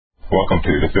Welcome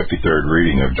to the 53rd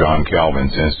reading of John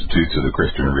Calvin's Institutes of the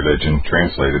Christian Religion,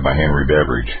 translated by Henry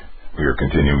Beveridge. We are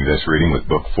continuing this reading with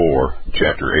Book 4,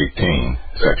 Chapter 18,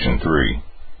 Section 3.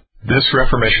 This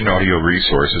Reformation audio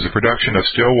resource is a production of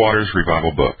Still Waters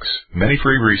Revival Books. Many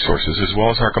free resources, as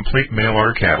well as our complete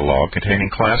mail-order catalog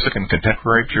containing classic and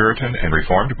contemporary Puritan and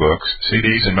Reformed books,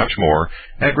 CDs, and much more,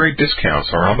 at great discounts,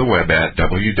 are on the web at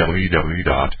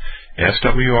www.swrb.com.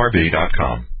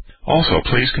 Also,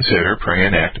 please consider, pray,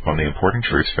 and act upon the important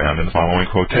truths found in the following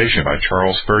quotation by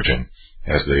Charles Spurgeon.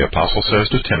 As the Apostle says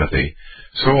to Timothy,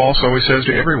 so also he says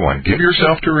to everyone, give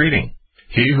yourself to reading.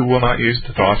 He who will not use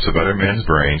the thoughts of other men's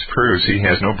brains proves he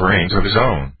has no brains of his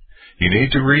own. You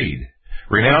need to read.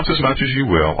 Renounce as much as you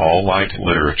will all light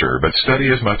literature, but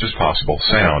study as much as possible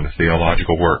sound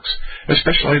theological works,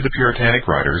 especially the Puritanic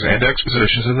writers and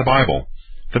expositions of the Bible.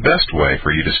 The best way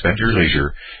for you to spend your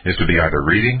leisure is to be either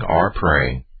reading or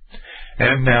praying.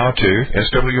 And now to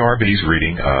SWRB's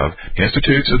reading of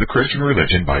Institutes of the Christian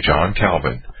Religion by John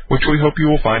Calvin, which we hope you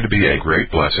will find to be a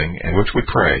great blessing, and which we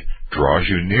pray draws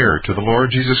you nearer to the Lord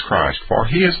Jesus Christ, for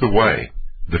he is the way,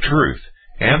 the truth,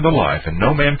 and the life, and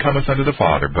no man cometh unto the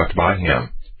Father but by him.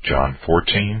 John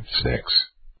 14:6.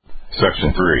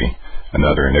 Section 3.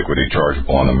 Another iniquity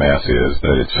chargeable on the Mass is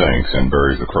that it sinks and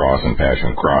buries the cross and passion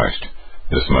of Christ.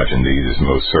 This much indeed is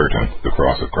most certain. The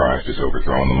cross of Christ is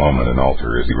overthrown the moment an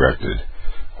altar is erected.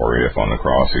 For if on the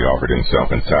cross he offered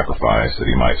himself in sacrifice that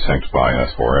he might sanctify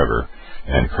us forever,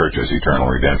 and purchase eternal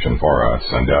redemption for us,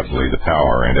 undoubtedly the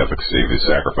power and efficacy of his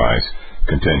sacrifice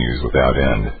continues without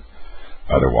end.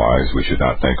 Otherwise we should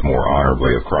not think more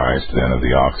honorably of Christ than of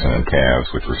the oxen and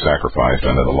calves which were sacrificed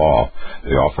under the law,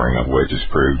 the offering of which is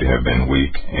proved to have been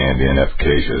weak and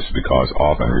inefficacious, because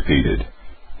often repeated.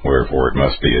 Wherefore it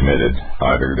must be admitted,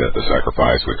 either that the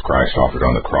sacrifice which Christ offered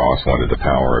on the cross wanted the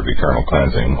power of eternal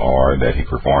cleansing, or that he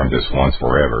performed this once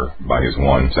forever by his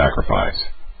one sacrifice.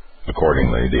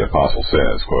 Accordingly, the Apostle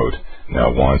says, quote,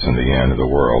 now once in the end of the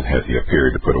world hath he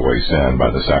appeared to put away sin by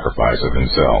the sacrifice of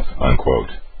himself, unquote.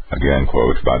 Again,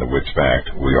 quote, by the which fact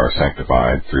we are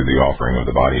sanctified through the offering of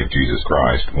the body of Jesus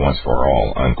Christ once for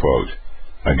all, unquote.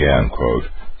 Again, quote,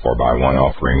 for by one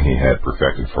offering he had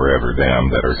perfected forever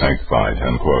them that are sanctified,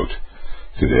 unquote.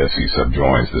 To this he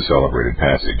subjoins the celebrated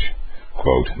passage,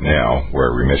 quote, now,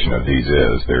 where remission of these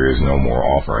is, there is no more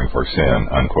offering for sin,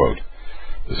 unquote.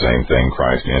 The same thing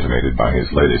Christ intimated by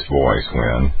his latest voice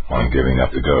when, on giving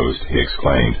up the ghost, he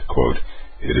exclaimed, quote,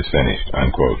 it is finished,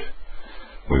 unquote.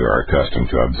 We are accustomed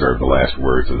to observe the last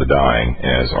words of the dying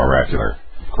as oracular.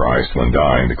 Christ, when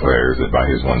dying, declares that by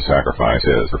his one sacrifice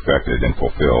has perfected and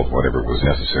fulfilled whatever was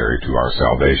necessary to our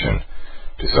salvation.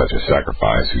 To such a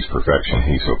sacrifice, whose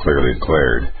perfection he so clearly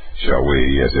declared, shall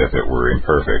we, as if it were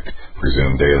imperfect,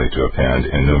 presume daily to append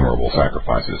innumerable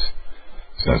sacrifices.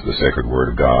 Since the sacred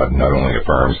word of God not only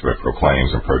affirms but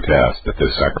proclaims and protests that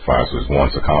this sacrifice was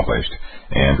once accomplished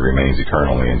and remains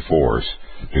eternally in force,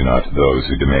 do not those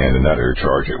who demand another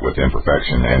charge it with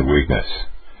imperfection and weakness.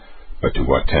 But to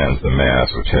what tends the Mass,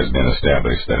 which has been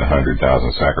established that 100,000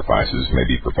 sacrifices may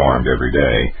be performed every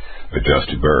day, but just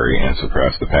to bury and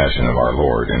suppress the passion of our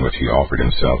Lord, in which he offered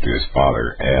himself to his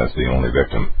Father as the only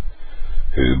victim?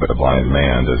 Who but a blind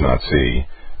man does not see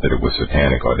that it was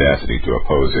satanic audacity to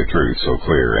oppose a truth so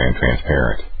clear and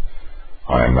transparent?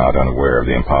 I am not unaware of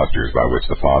the impostures by which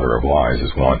the father of lies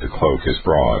is wont to cloak his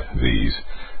fraud, viz.,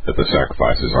 that the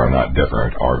sacrifices are not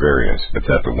different or various, but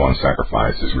that the one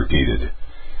sacrifice is repeated.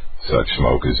 Such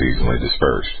smoke is easily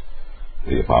dispersed.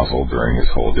 The Apostle, during his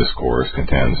whole discourse,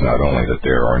 contends not only that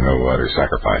there are no other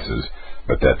sacrifices,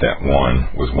 but that one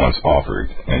was once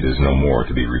offered, and is no more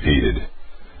to be repeated.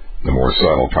 The more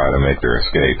subtle try to make their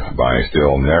escape by a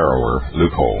still narrower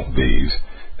loophole, viz.,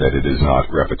 that it is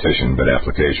not repetition but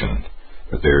application.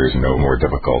 But there is no more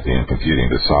difficulty in confuting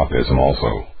the sophism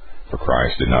also. For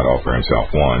Christ did not offer himself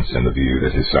once in the view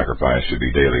that his sacrifice should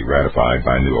be daily ratified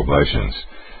by new oblations,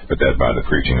 but that by the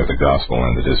preaching of the gospel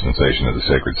and the dispensation of the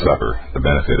sacred supper, the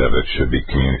benefit of it should be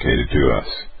communicated to us.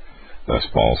 Thus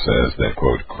Paul says that,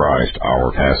 quote, Christ,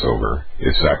 our Passover,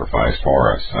 is sacrificed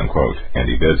for us, unquote, and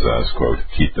he bids us, quote,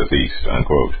 keep the feast,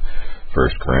 unquote.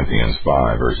 1 Corinthians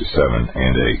 5, verses 7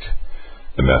 and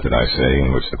 8. The method, I say,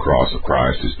 in which the cross of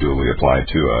Christ is duly applied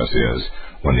to us is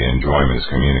when the enjoyment is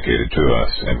communicated to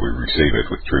us and we receive it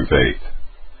with true faith.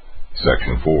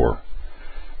 Section 4.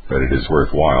 But it is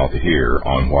worthwhile to hear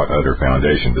on what other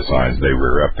foundation besides they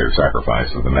rear up their sacrifice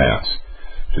of the Mass.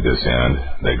 To this end,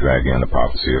 they drag in the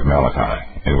prophecy of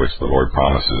Malachi, in which the Lord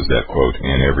promises that, quote,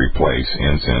 in every place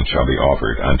incense shall be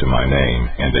offered unto my name,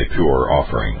 and a pure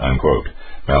offering, unquote.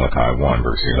 Malachi 1,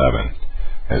 verse 11.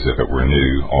 as if it were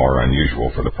new or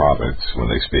unusual for the prophets, when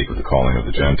they speak of the calling of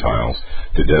the Gentiles,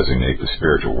 to designate the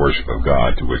spiritual worship of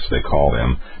God to which they call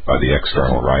them by the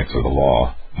external rites of the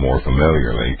law, more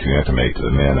familiarly to intimate to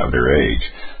the men of their age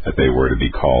that they were to be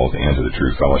called into the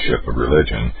true fellowship of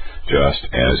religion, just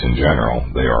as in general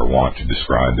they are wont to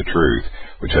describe the truth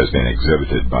which has been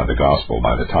exhibited by the gospel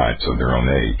by the types of their own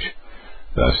age.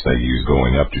 Thus they use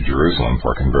going up to Jerusalem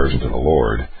for conversion to the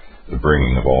Lord, the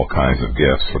bringing of all kinds of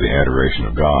gifts for the adoration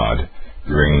of God,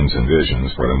 dreams and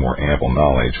visions for the more ample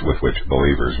knowledge with which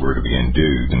believers were to be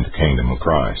endued in the kingdom of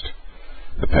Christ.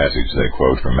 The passage they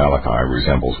quote from Malachi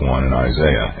resembles one in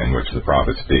Isaiah, in which the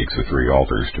prophet speaks of 3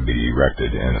 altars to be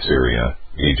erected in Assyria,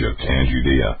 Egypt, and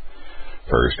Judea.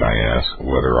 First, I ask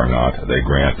whether or not they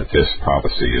grant that this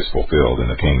prophecy is fulfilled in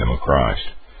the kingdom of Christ.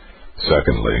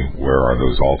 Secondly, where are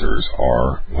those altars,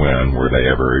 or when were they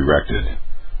ever erected?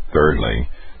 Thirdly,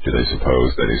 do they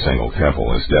suppose that a single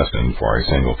temple is destined for a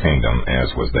single kingdom, as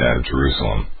was that of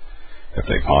Jerusalem? If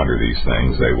they ponder these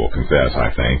things, they will confess,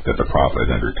 I think, that the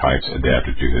prophet, under types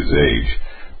adapted to his age,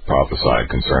 prophesied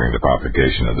concerning the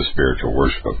propagation of the spiritual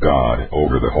worship of God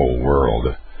over the whole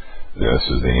world. This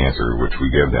is the answer which we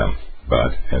give them,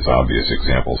 but, as obvious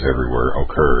examples everywhere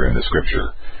occur in the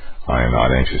Scripture, I am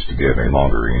not anxious to give a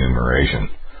longer enumeration,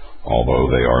 although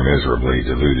they are miserably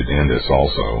deluded in this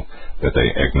also, that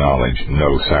they acknowledge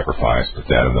no sacrifice but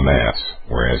that of the Mass,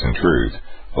 whereas in truth,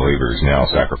 believers now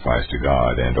sacrifice to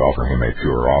God and offer Him a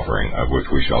pure offering, of which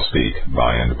we shall speak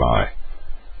by and by.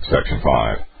 Section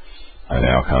 5. I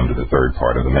now come to the third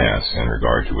part of the Mass, in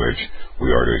regard to which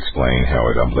we are to explain how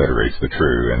it obliterates the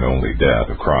true and only death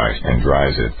of Christ and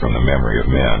drives it from the memory of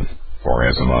men. For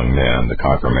as among men the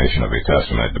confirmation of a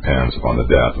testament depends upon the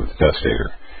death of the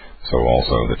testator, so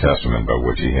also the testament by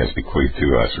which He has bequeathed to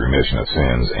us remission of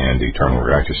sins and eternal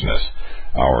righteousness,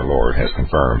 our Lord has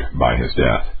confirmed by His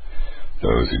death.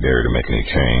 Those who dare to make any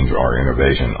change or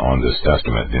innovation on this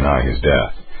testament deny His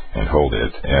death, and hold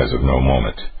it as of no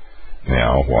moment.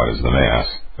 Now, what is the Mass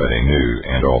but a new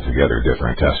and altogether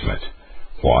different testament?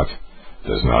 What?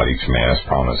 Does not each Mass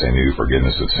promise a new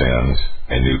forgiveness of sins,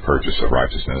 a new purchase of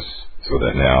righteousness, so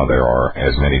that now there are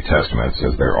as many testaments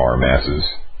as there are Masses?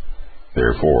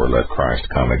 Therefore let Christ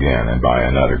come again, and by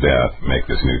another death make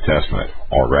this new testament,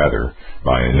 or rather,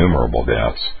 by innumerable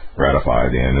deaths, ratify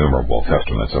the innumerable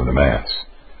testaments of the Mass.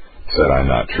 Said I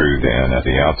not true then at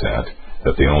the outset,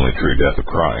 that the only true death of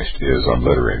Christ is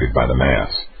obliterated by the Mass?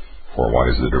 For what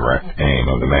is the direct aim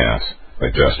of the Mass,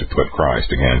 but just to put Christ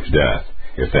again to death,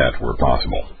 if that were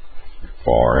possible?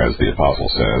 For, as the Apostle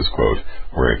says, quote,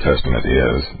 where a testament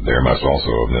is, there must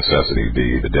also of necessity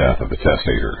be the death of the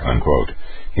testator, unquote,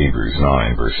 Hebrews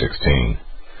 9, verse 16.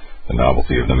 The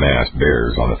novelty of the Mass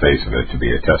bears on the face of it to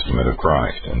be a testament of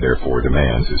Christ, and therefore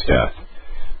demands His death.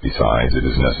 Besides, it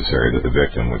is necessary that the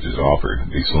victim which is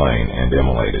offered be slain and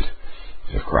immolated.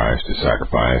 If Christ is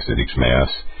sacrificed at each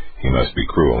Mass, He must be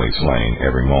cruelly slain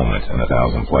every moment in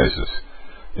 1,000 places.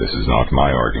 This is not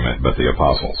my argument, but the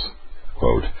Apostles'.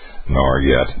 Quote, nor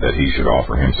yet that He should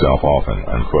offer Himself often,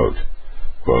 unquote.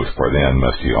 Quote, for then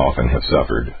must He often have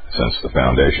suffered since the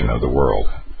foundation of the world,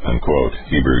 unquote.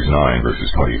 Hebrews 9, verses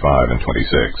 25 and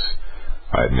 26.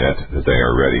 I admit that they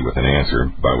are ready with an answer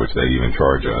by which they even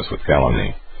charge us with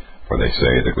calumny, for they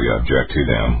say that we object to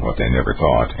them what they never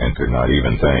thought and could not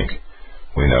even think.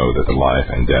 We know that the life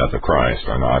and death of Christ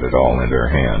are not at all in their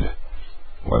hand.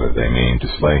 Whether they mean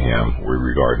to slay Him, we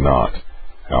regard not.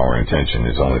 Our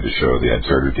intention is only to show the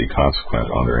absurdity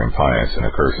consequent on their impious and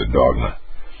accursed dogma.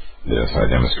 This I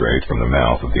demonstrate from the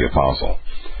mouth of the Apostle,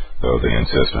 though they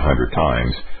insist 100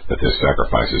 times that this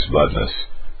sacrifice is bloodless.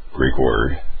 Greek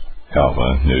word, alpha,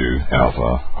 nu,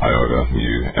 alpha, iota,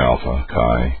 mu, alpha,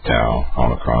 chi, tau,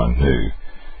 omicron, nu,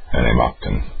 and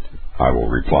amokton. I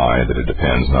will reply that it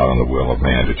depends not on the will of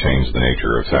man to change the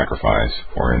nature of sacrifice,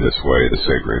 for in this way the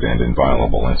sacred and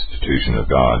inviolable institution of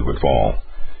God would fall.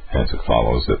 Hence it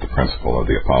follows that the principle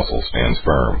of the Apostle stands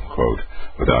firm, quote,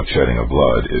 without shedding of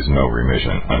blood is no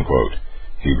remission, unquote.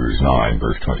 Hebrews 9,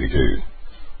 verse 22.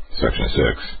 Section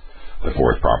 6. The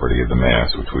fourth property of the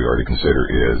Mass which we are to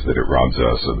consider is that it robs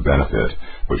us of the benefit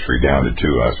which redounded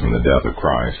to us from the death of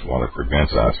Christ, while it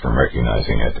prevents us from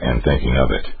recognizing it and thinking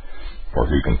of it. For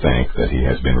who can think that he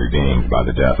has been redeemed by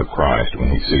the death of Christ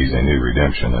when he sees a new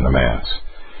redemption in the Mass?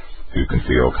 Who can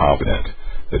feel confident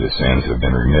that his sins have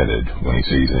been remitted when he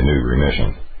sees a new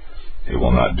remission? It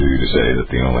will not do to say that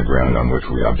the only ground on which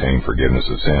we obtain forgiveness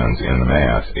of sins in the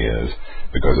Mass is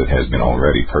because it has been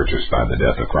already purchased by the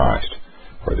death of Christ.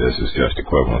 For this is just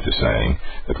equivalent to saying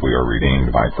that we are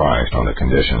redeemed by Christ on the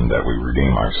condition that we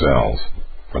redeem ourselves.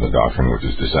 For the doctrine which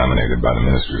is disseminated by the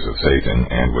ministers of Satan,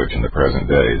 and which in the present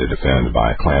day they defend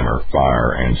by clamor,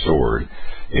 fire, and sword,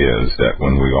 is that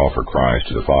when we offer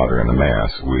Christ to the Father in the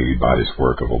Mass, we, by this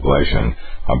work of oblation,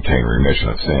 obtain remission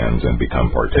of sins and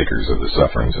become partakers of the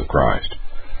sufferings of Christ.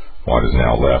 What is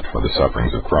now left for the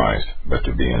sufferings of Christ but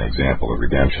to be an example of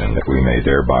redemption, that we may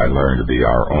thereby learn to be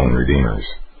our own redeemers?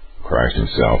 Christ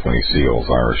himself, when he seals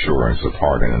our assurance of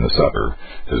pardon in the supper,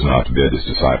 does not bid his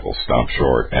disciples stop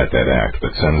short at that act,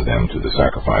 but sends them to the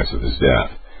sacrifice of his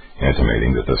death,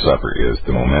 intimating that the supper is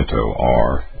the memento,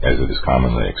 or, as it is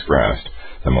commonly expressed,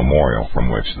 the memorial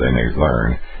from which they may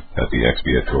learn that the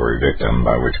expiatory victim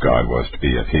by which God was to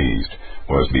be appeased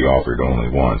was to be offered only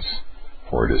once.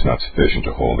 For it is not sufficient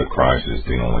to hold that Christ is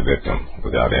the only victim,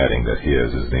 without adding that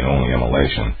his is the only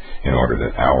immolation, in order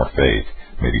that our faith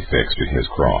may be fixed to his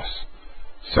cross.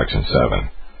 Section 7.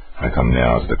 I come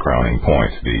now to the crowning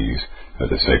point, viz., that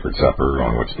the sacred supper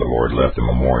on which the Lord left the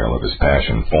memorial of his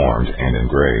passion formed and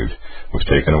engraved was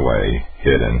taken away,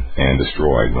 hidden, and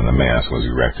destroyed when the Mass was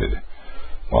erected.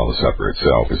 While the supper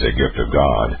itself is a gift of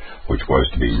God, which was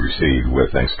to be received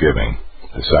with thanksgiving,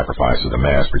 the sacrifice of the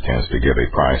Mass pretends to give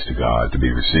a price to God to be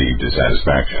received as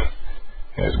satisfaction.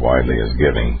 As widely as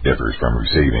giving differs from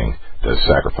receiving, does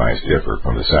sacrifice differ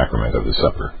from the sacrament of the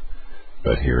supper.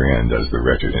 But herein does the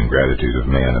wretched ingratitude of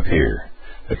man appear,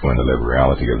 that when the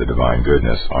liberality of the divine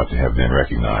goodness ought to have been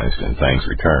recognized and thanks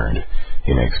returned,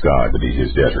 he makes God to be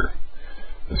his debtor.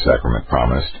 The sacrament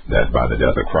promised that by the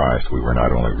death of Christ we were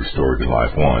not only restored to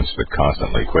life once, but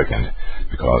constantly quickened,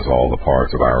 because all the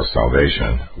parts of our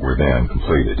salvation were then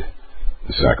completed.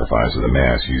 The sacrifice of the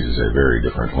Mass uses a very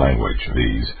different language,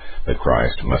 viz., that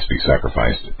Christ must be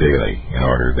sacrificed daily in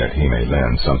order that he may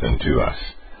lend something to us.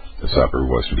 The supper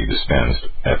was to be dispensed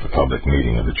at the public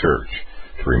meeting of the Church,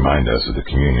 to remind us of the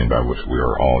communion by which we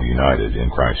are all united in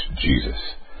Christ Jesus.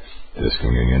 This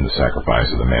communion the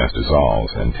sacrifice of the Mass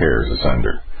dissolves and tears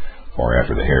asunder. For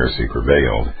after the heresy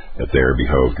prevailed, that there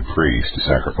behoved a priest to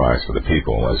sacrifice for the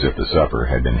people as if the supper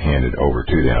had been handed over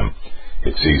to them,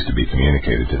 it ceased to be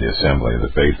communicated to the assembly of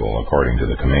the faithful according to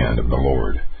the command of the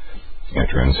Lord.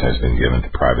 Entrance has been given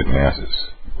to private Masses,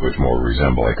 which more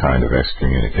resemble a kind of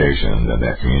excommunication than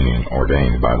that communion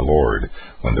ordained by the Lord,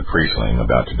 when the priestling,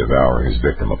 about to devour his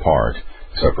victim apart,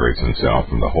 separates himself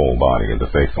from the whole body of the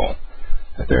faithful.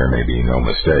 That there may be no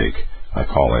mistake, I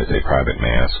call it a private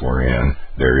Mass, wherein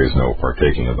there is no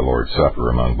partaking of the Lord's Supper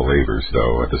among believers,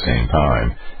 though at the same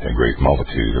time a great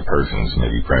multitude of persons may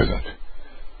be present.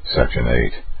 Section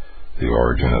 8. The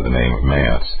origin of the name of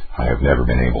Mass I have never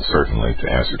been able certainly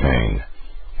to ascertain.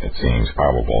 It seems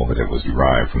probable that it was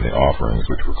derived from the offerings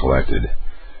which were collected.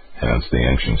 Hence the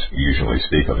ancients usually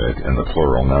speak of it in the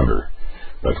plural number,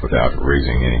 but without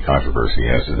raising any controversy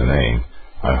as to the name,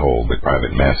 I hold that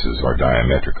private Masses are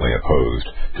diametrically opposed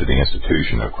to the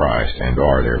institution of Christ, and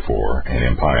are, therefore, an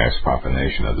impious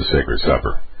profanation of the sacred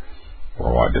supper.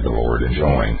 For what did the Lord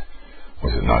enjoin?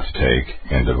 Was it not to take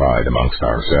and divide amongst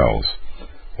ourselves?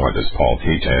 What does Paul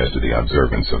teach as to the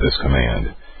observance of this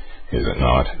command? Is it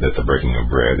not that the breaking of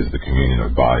bread is the communion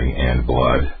of body and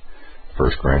blood?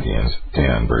 1 Corinthians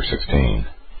 10, verse 16.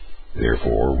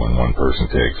 Therefore, when one person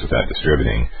takes without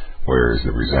distributing, where is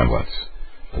the resemblance?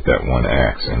 But that one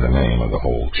acts in the name of the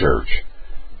whole Church.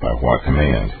 By what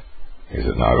command? Is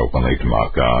it not openly to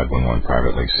mock God when one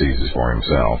privately seizes for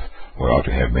himself what ought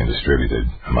to have been distributed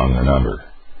among the number?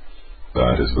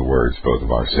 But as the words both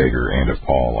of our Savior and of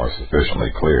Paul are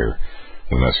sufficiently clear,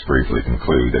 we must briefly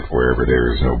conclude that wherever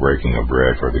there is no breaking of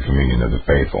bread for the communion of the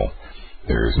faithful,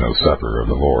 there is no supper of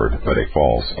the Lord, but a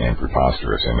false and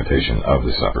preposterous imitation of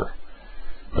the supper.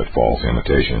 But false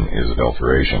imitation is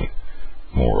adulteration.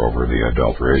 Moreover, the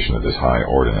adulteration of this high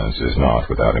ordinance is not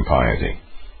without impiety.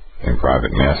 In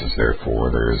private Masses,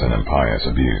 therefore, there is an impious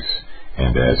abuse,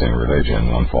 and as in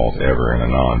religion one fault ever and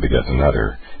anon begets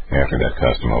another, after that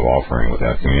custom of offering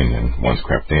without communion once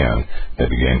crept in, they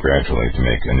began gradually to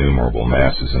make innumerable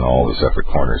Masses in all the separate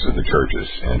corners of the churches,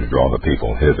 and to draw the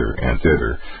people hither and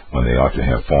thither, when they ought to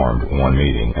have formed one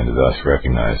meeting, and to thus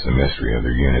recognize the mystery of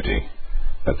their unity.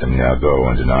 Let them now go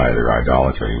and deny their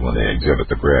idolatry when they exhibit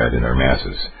the bread in their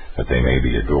Masses, that they may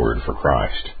be adored for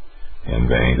Christ. In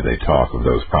vain do they talk of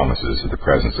those promises of the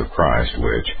presence of Christ,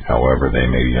 which, however they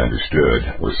may be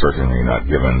understood, were certainly not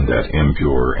given that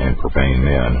impure and profane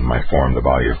men might form the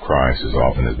body of Christ as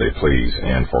often as they please,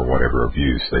 and for whatever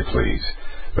abuse they please,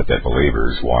 but that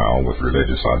believers, while with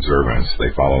religious observance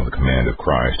they follow the command of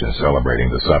Christ in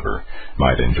celebrating the supper,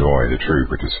 might enjoy the true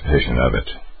participation of it.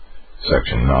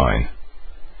 Section 9.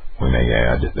 We may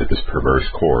add that this perverse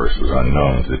course was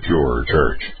unknown to the purer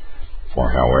Church. For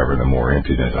however the more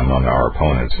impudent among our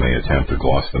opponents may attempt to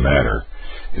gloss the matter,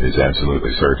 it is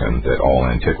absolutely certain that all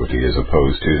antiquity is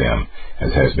opposed to them,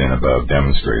 as has been above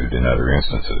demonstrated in other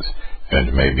instances,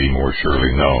 and may be more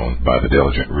surely known by the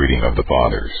diligent reading of the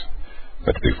Fathers.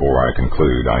 But before I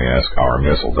conclude, I ask our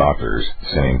missile doctors,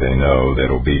 saying they know that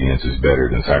obedience is better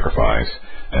than sacrifice,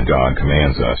 and God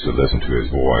commands us to listen to his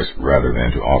voice rather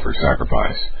than to offer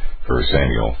sacrifice. 1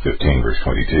 Samuel 15, verse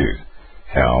 22.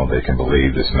 How they can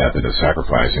believe this method of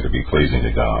sacrificing to be pleasing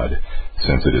to God,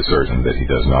 since it is certain that he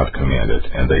does not command it,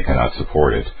 and they cannot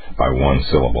support it by one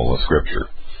syllable of Scripture.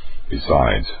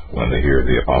 Besides, when they hear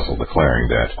the apostle declaring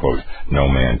that, quote, no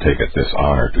man taketh this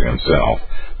honor to himself,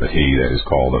 but he that is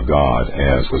called of God,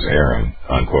 as was Aaron,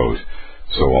 unquote,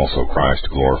 so also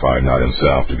Christ glorified not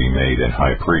himself to be made an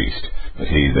high priest, but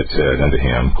he that said unto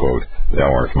him, quote, thou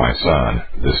art my son,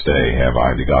 this day have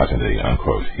I begotten thee,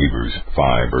 unquote, Hebrews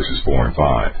 5, verses 4 and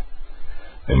 5.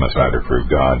 They must either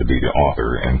prove God to be the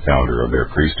author and founder of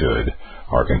their priesthood,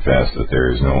 or confess that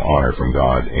there is no honor from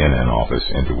God in an office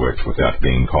into which, without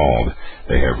being called,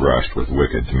 they have rushed with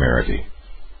wicked temerity.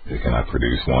 They cannot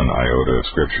produce one iota of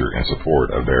Scripture in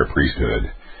support of their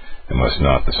priesthood, and must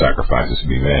not the sacrifices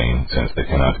be vain, since they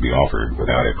cannot be offered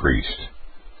without a priest.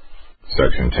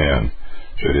 Section 10.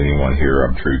 Should anyone hear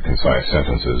obtrude concise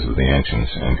sentences of the ancients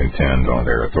and contend on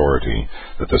their authority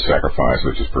that the sacrifice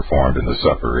which is performed in the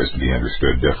supper is to be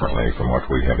understood differently from what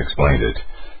we have explained it,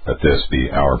 let this be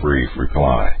our brief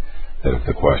reply, that if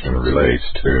the question relates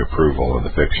to the approval of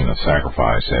the fiction of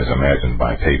sacrifice as imagined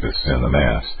by papists in the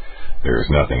Mass, there is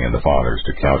nothing in the Fathers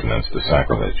to countenance the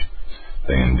sacrilege.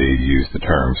 They indeed use the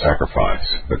term sacrifice,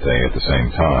 but they at the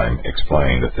same time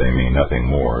explain that they mean nothing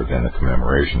more than the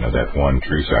commemoration of that one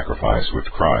true sacrifice which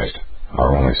Christ,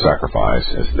 our only sacrifice,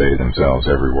 as they themselves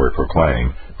every word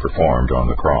proclaim, performed on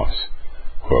the cross.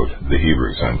 Quote, the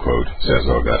Hebrews, unquote, says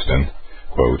Augustine,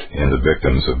 quote, in the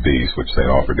victims of beasts which they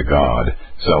offered to God,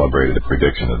 celebrated the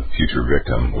prediction of the future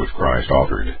victim which Christ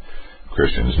offered.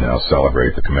 Christians now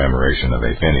celebrate the commemoration of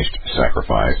a finished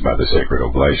sacrifice by the sacred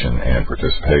oblation and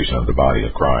participation of the body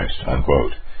of Christ,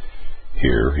 unquote.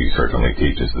 Here he certainly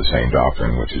teaches the same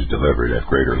doctrine which is delivered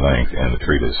at greater length in the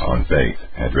treatise on faith,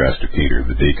 addressed to Peter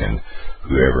the deacon,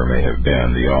 whoever may have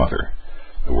been the author.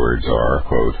 The words are,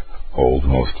 quote, hold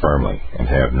most firmly, and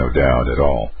have no doubt at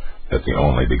all, that the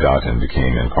only begotten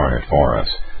became incarnate for us,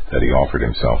 that he offered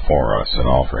himself for us an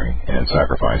offering and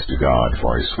sacrifice to God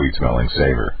for a sweet-smelling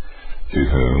savor, to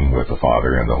whom, with the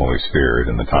Father and the Holy Spirit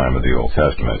in the time of the Old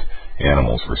Testament,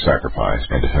 animals were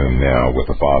sacrificed, and to whom now, with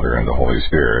the Father and the Holy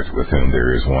Spirit, with whom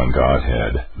there is one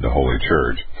Godhead, the Holy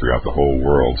Church, throughout the whole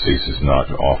world ceases not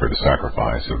to offer the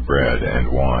sacrifice of bread and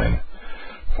wine.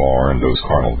 For in those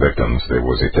carnal victims there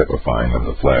was a typifying of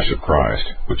the flesh of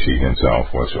Christ, which he himself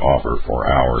was to offer for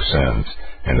our sins,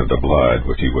 and of the blood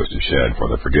which he was to shed for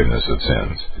the forgiveness of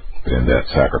sins. But in that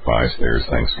sacrifice there is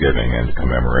thanksgiving and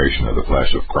commemoration of the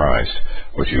flesh of Christ,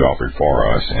 which he offered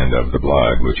for us, and of the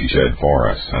blood which he shed for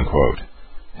us, unquote.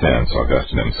 Hence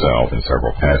Augustine himself, in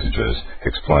several passages,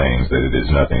 explains that it is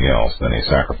nothing else than a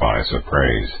sacrifice of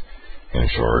praise. In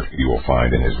short, you will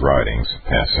find in his writings,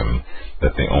 Passim,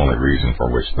 that the only reason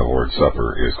for which the Lord's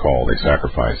Supper is called a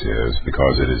sacrifice is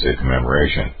because it is a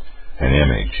commemoration, an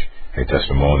image, a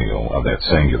testimonial of that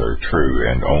singular,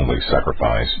 true, and only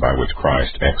sacrifice by which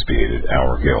Christ expiated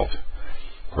our guilt.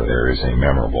 For there is a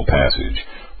memorable passage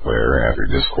where, after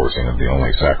discoursing of the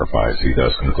only sacrifice, he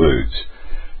thus concludes,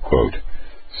 quote,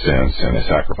 since in a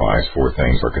sacrifice 4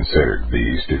 things are considered,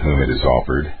 these to whom it is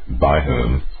offered, by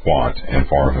whom, what, and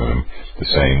for whom,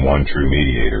 the same one true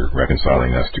mediator,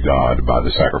 reconciling us to God by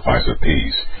the sacrifice of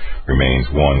peace, remains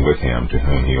one with him to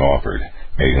whom he offered,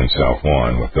 made himself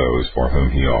one with those for whom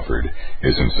he offered,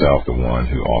 is himself the one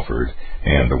who offered,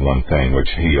 and the one thing which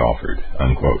he offered,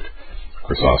 unquote.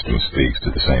 Chrysostom speaks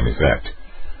to the same effect.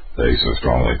 They so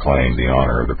strongly claim the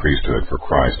honor of the priesthood for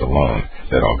Christ alone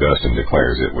that Augustine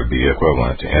declares it would be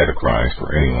equivalent to Antichrist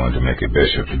for anyone to make a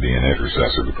bishop to be an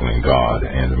intercessor between God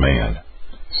and man.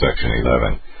 Section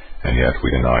 11. And yet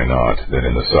we deny not that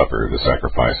in the supper the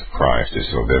sacrifice of Christ is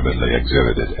so vividly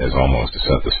exhibited as almost to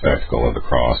set the spectacle of the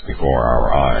cross before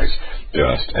our eyes,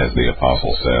 just as the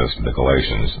apostle says to the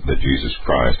Galatians that Jesus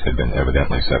Christ had been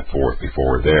evidently set forth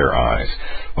before their eyes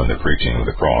when the preaching of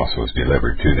the cross was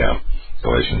delivered to them.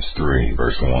 Galatians 3,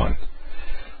 verse 1.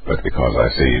 But because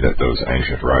I see that those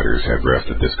ancient writers have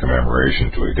wrested this commemoration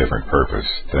to a different purpose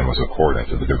than was accordant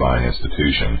to the divine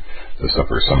institution, the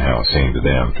supper somehow seemed to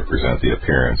them to present the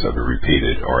appearance of a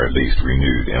repeated or at least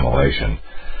renewed immolation.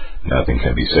 Nothing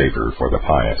can be safer for the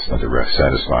pious than to rest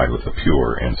satisfied with the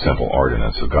pure and simple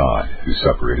ordinance of God, whose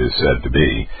supper it is said to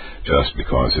be, just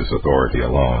because his authority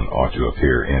alone ought to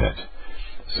appear in it.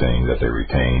 seeing that they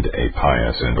retained a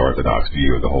pious and orthodox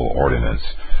view of the whole ordinance,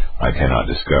 I cannot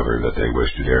discover that they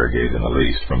wish to derogate in the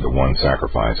least from the one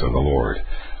sacrifice of the Lord.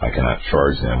 I cannot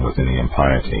charge them with any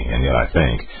impiety, and yet I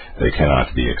think they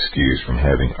cannot be excused from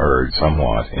having erred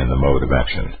somewhat in the mode of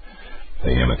action.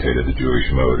 They imitated the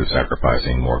Jewish mode of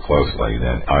sacrificing more closely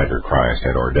than either Christ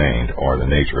had ordained or the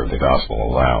nature of the gospel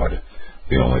allowed.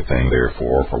 The only thing,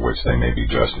 therefore, for which they may be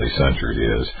justly censured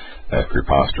is that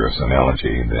preposterous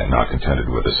analogy that, not contented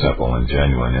with the simple and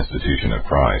genuine institution of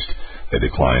Christ, they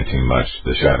decline too much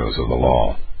the shadows of the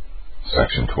law.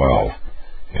 Section 12.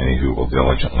 Any who will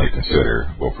diligently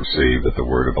consider will perceive that the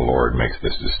word of the Lord makes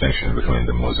this distinction between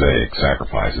the Mosaic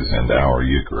sacrifices and our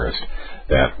Eucharist,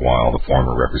 that while the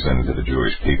former represented to the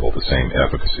Jewish people the same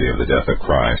efficacy of the death of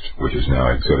Christ, which is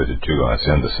now exhibited to us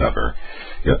in the supper,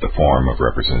 yet the form of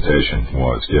representation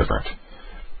was different.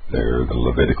 There the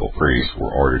Levitical priests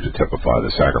were ordered to typify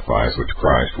the sacrifice which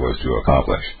Christ was to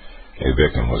accomplish. A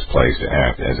victim was placed to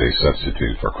act as a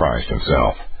substitute for Christ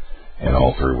himself. An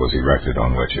altar was erected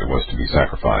on which it was to be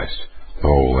sacrificed. The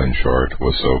whole, in short,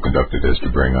 was so conducted as to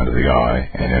bring unto the eye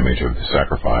an image of the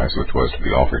sacrifice which was to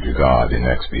be offered to God in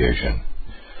expiation.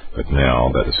 But now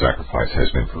that the sacrifice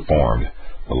has been performed,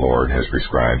 the Lord has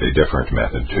prescribed a different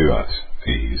method to us,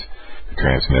 viz., to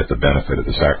transmit the benefit of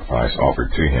the sacrifice offered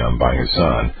to him by his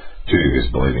Son to his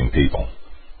believing people.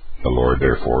 The Lord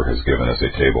therefore has given us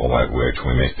a table at which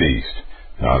we may feast,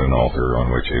 not an altar on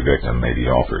which a victim may be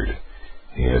offered.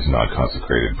 He has not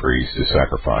consecrated priests to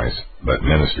sacrifice, but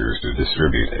ministers to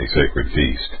distribute a sacred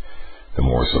feast. The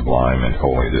more sublime and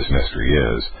holy this mystery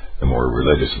is, the more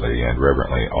religiously and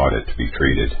reverently ought it to be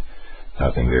treated.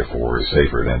 Nothing therefore is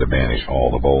safer than to banish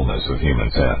all the boldness of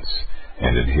human sense,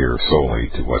 and adhere solely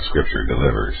to what Scripture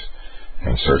delivers.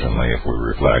 And certainly, if we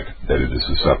reflect that it is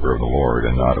the supper of the Lord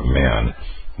and not of men,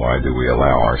 why do we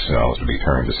allow ourselves to be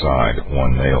turned aside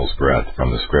one nail's breadth from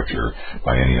the Scripture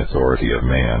by any authority of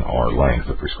man or length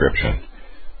of prescription?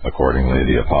 Accordingly,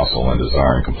 the apostle, in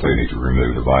desiring completely to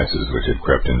remove the vices which had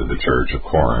crept into the church of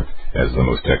Corinth as the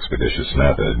most expeditious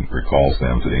method, recalls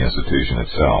them to the institution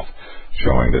itself,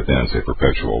 showing that thence a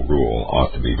perpetual rule ought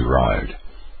to be derived.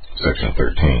 Section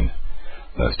 13.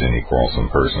 Lest any quarrelsome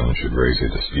person should raise a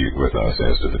dispute with us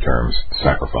as to the terms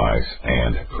sacrifice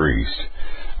and priest,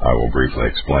 I will briefly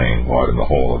explain what in the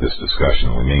whole of this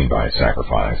discussion we mean by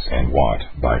sacrifice and what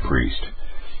by priest.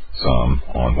 Some,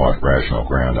 on what rational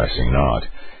ground I see not,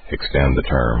 extend the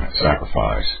term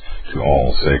sacrifice to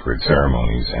all sacred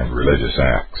ceremonies and religious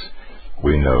acts.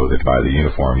 We know that by the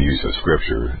uniform use of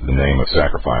Scripture, the name of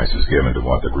sacrifice is given to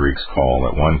what the Greeks call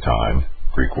at one time,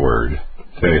 Greek word,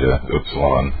 theta,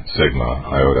 upsilon, sigma,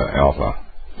 iota, alpha,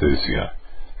 thusia,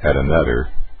 at another,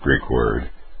 Greek word,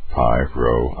 pi,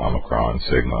 rho, omicron,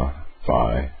 sigma,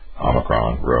 phi,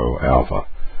 omicron, rho, alpha,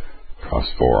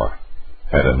 prosphora,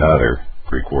 at another,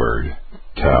 Greek word,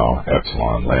 tau,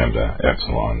 epsilon, lambda,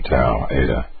 epsilon, tau,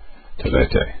 eta,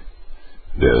 telete.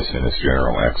 This, in its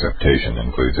general acceptation,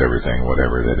 includes everything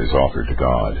whatever that is offered to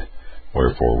God.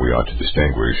 Wherefore we ought to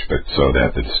distinguish, but so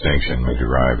that the distinction may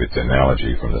derive its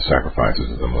analogy from the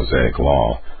sacrifices of the Mosaic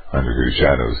law, under whose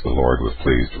shadows the Lord was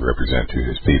pleased to represent to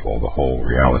his people the whole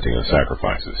reality of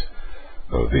sacrifices.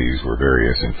 Though these were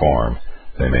various in form,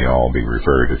 they may all be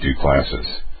referred to two classes.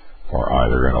 For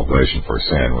either an oblation for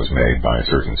sin was made by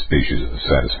a certain species of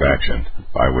satisfaction,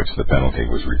 by which the penalty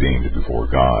was redeemed before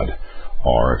God,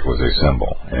 or it was a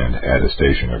symbol and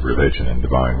attestation of religion and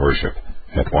divine worship,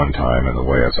 at one time in the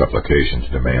way of supplication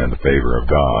to demand the favor of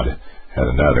God, at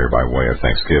another by way of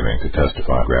thanksgiving to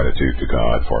testify gratitude to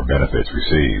God for benefits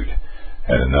received,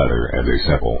 at another as a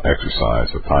simple exercise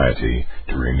of piety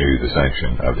to renew the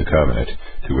sanction of the covenant,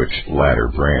 to which latter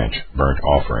branch burnt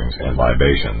offerings and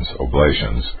libations,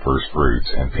 oblations, first fruits,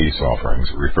 and peace offerings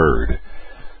referred.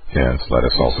 Hence let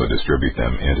us also distribute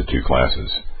them into two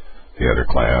classes. The other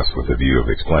class, with the view of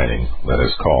explaining, let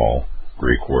us call,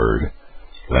 Greek word,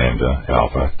 lambda,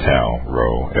 alpha, tau,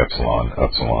 rho, epsilon,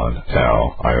 upsilon,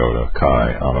 tau, iota,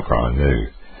 chi, omicron, nu,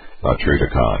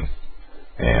 latruticon,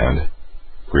 and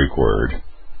Greek word,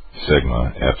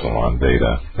 sigma, epsilon,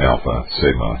 beta, alpha,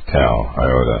 sigma, tau,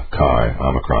 iota, chi,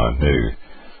 omicron, nu,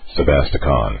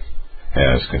 sebastikon,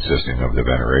 as consisting of the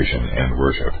veneration and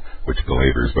worship which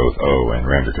believers both owe and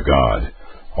render to God,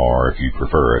 or, if you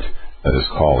prefer it, let us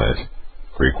call it,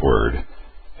 Greek word,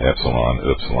 epsilon,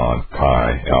 upsilon,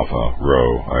 chi, alpha, rho,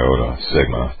 iota,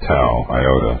 sigma, tau,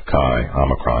 iota, chi,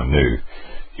 omicron, nu,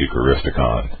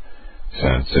 eucharistikon,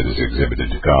 since it is exhibited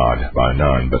to God by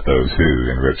none but those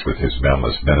who, enriched with his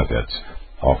boundless benefits,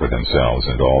 offer themselves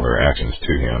and all their actions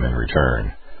to him in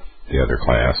return. The other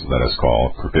class let us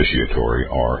call propitiatory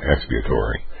or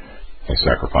expiatory. A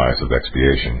sacrifice of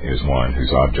expiation is one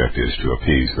whose object is to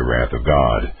appease the wrath of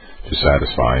God, to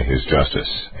satisfy his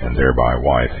justice, and thereby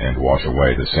wipe and wash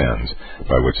away the sins,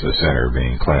 by which the sinner,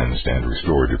 being cleansed and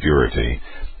restored to purity,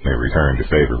 may return to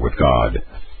favor with God.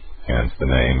 Hence the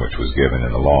name which was given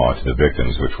in the law to the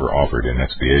victims which were offered in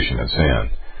expiation of sin.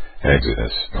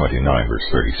 Exodus 29, verse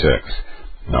 36.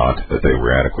 Not that they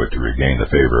were adequate to regain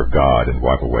the favor of God and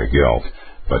wipe away guilt,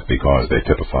 but because they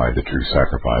typified the true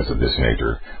sacrifice of this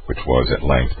nature, which was at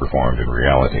length performed in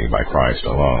reality by Christ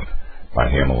alone. By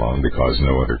him alone, because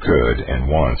no other could, and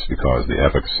once, because the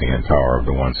efficacy and power of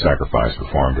the one sacrifice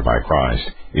performed by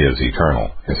Christ is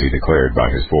eternal, as he declared by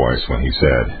his voice when he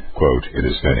said, quote, "It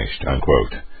is finished,"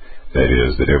 unquote. That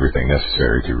is, that everything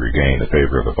necessary to regain the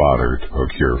favor of the Father, to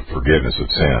procure forgiveness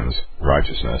of sins,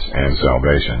 righteousness, and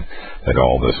salvation, that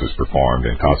all this was performed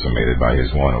and consummated by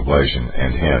his one oblation,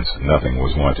 and hence nothing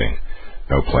was wanting.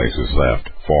 No place was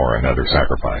left for another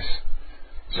sacrifice.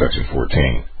 Section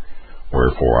 14.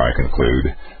 Wherefore I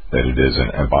conclude that it is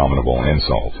an abominable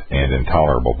insult and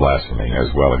intolerable blasphemy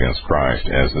as well against Christ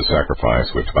as the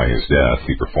sacrifice which by his death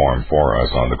he performed for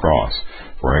us on the cross,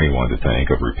 for anyone to think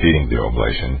of repeating the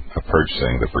oblation, of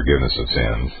purchasing the forgiveness of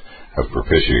sins, of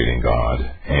propitiating God,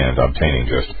 and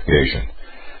obtaining justification.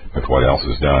 But what else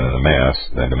is done in the Mass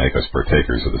than to make us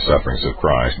partakers of the sufferings of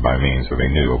Christ by means of a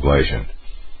new oblation?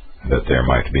 That there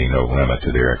might be no limit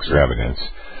to their extravagance,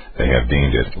 they have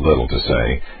deemed it little to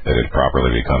say that it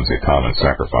properly becomes a common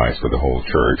sacrifice for the whole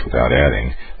Church, without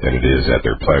adding that it is at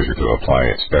their pleasure to apply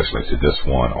it specially to this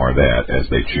one or that as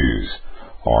they choose,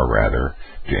 or rather,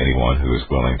 to anyone who is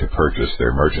willing to purchase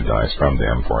their merchandise from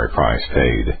them for a price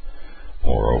paid.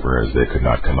 Moreover, as they could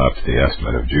not come up to the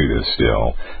estimate of Judas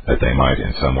still, that they might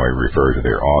in some way refer to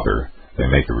their author, they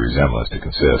make the resemblance to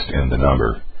consist in the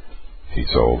number. He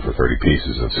sold for 30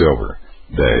 pieces of silver.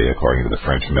 They, according to the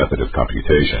French method of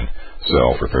computation,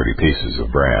 sell for 30 pieces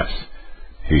of brass.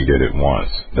 He did it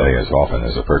once, they as often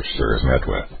as a purchaser is met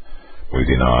with. We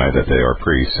deny that they are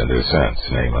priests in this sense,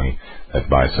 namely, that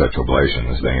by such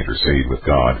oblations they intercede with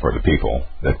God for the people,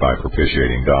 that by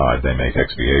propitiating God they make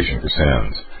expiation for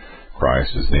sins.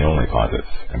 Christ is the only pontiff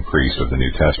and priest of the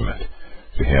New Testament.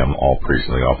 To him all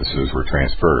priestly offices were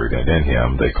transferred, and in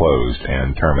him they closed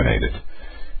and terminated.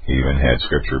 Even had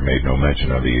Scripture made no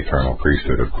mention of the eternal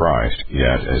priesthood of Christ,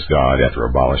 yet as God, after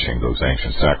abolishing those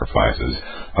ancient sacrifices,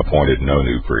 appointed no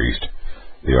new priest,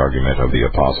 the argument of the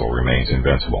Apostle remains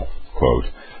invincible. Quote,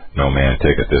 "No man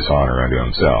taketh this honor unto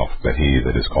himself, but he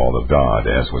that is called of God,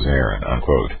 as was Aaron,"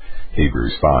 unquote.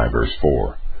 Hebrews 5, verse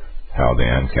 4. How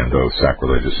then can those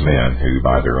sacrilegious men, who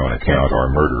by their own account are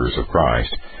murderers of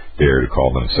Christ, dare to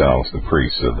call themselves the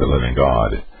priests of the living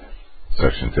God?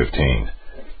 Section 15.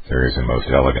 There is a most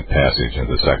elegant passage in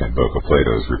the second book of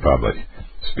Plato's Republic,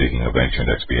 speaking of ancient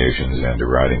expiations and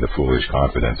deriding the foolish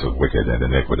confidence of wicked and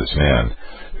iniquitous men,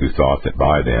 who thought that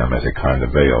by them, as a kind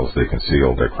of veils, they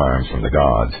concealed their crimes from the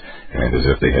gods, and as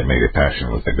if they had made a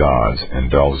paction with the gods,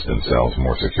 indulged themselves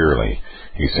more securely.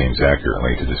 He seems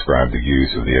accurately to describe the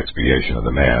use of the expiation of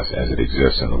the Mass as it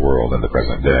exists in the world in the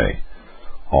present day.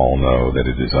 All know that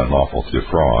it is unlawful to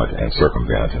defraud and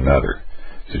circumvent another,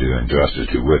 to do injustice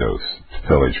to widows, to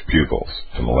pillage pupils,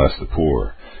 to molest the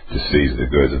poor, to seize the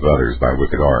goods of others by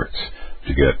wicked arts,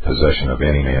 to get possession of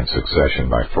any man's succession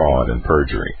by fraud and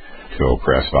perjury, to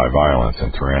oppress by violence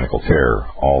and tyrannical terror,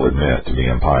 all admit to be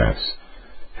impious.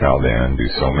 How then do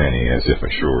so many, as if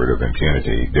assured of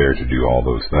impunity, dare to do all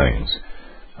those things?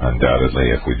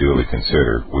 Undoubtedly, if we duly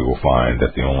consider, we will find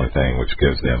that the only thing which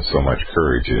gives them so much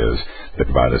courage is,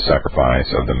 that by the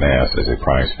sacrifice of the Mass as a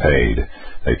price paid,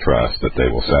 they trust that they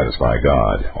will satisfy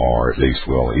God, or at least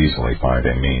will easily find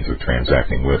a means of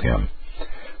transacting with him.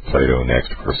 Plato next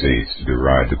proceeds to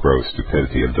deride the gross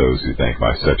stupidity of those who think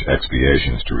by such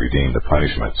expiations to redeem the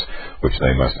punishments which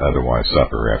they must otherwise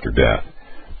suffer after death.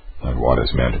 And what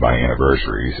is meant by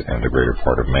anniversaries and the greater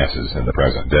part of Masses in the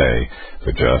present day,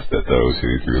 but just that those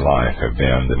who through life have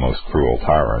been the most cruel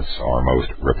tyrants, or most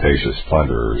rapacious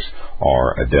plunderers,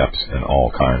 or adepts in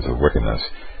all kinds of wickedness,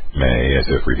 may, as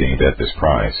if redeemed at this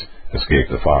price, escape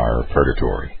the fire of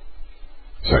purgatory.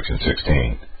 Section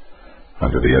 16.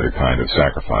 Under the other kind of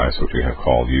sacrifice, which we have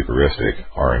called Eucharistic,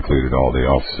 are included all the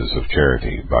offices of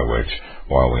charity, by which,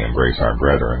 while we embrace our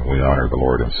brethren, we honor the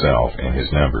Lord himself and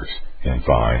his members. In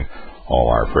fine, all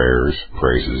our prayers,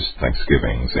 praises,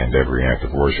 thanksgivings, and every act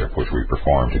of worship which we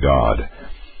perform to God.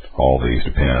 All these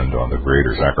depend on the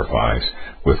greater sacrifice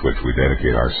with which we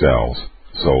dedicate ourselves,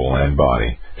 soul and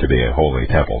body, to be a holy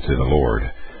temple to the Lord.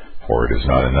 For it is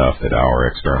not enough that our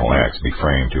external acts be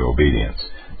framed to obedience,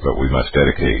 but we must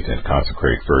dedicate and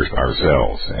consecrate first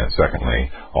ourselves, and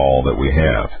secondly, all that we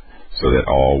have. so that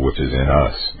all which is in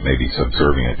us may be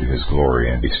subservient to his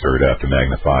glory and be stirred up to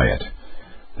magnify it.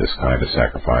 This kind of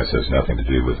sacrifice has nothing to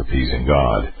do with appeasing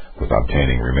God, with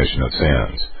obtaining remission of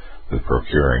sins, with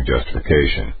procuring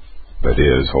justification, but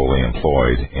is wholly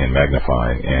employed in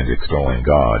magnifying and extolling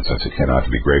God, since it cannot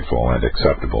be grateful and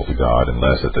acceptable to God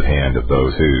unless at the hand of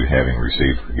those who, having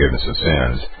received forgiveness of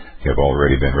sins, have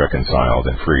already been reconciled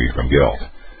and freed from guilt.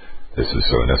 This is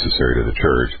so necessary to the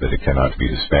church that it cannot be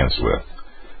dispensed with.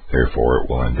 Therefore it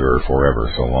will endure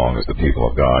forever so long as the people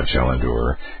of God shall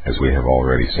endure, as we have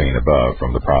already seen above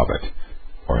from the prophet.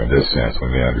 For in this sense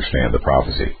we may understand the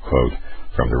prophecy, quote,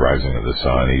 from the rising of the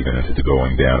sun even unto the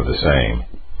going down of the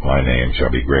same, my name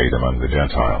shall be great among the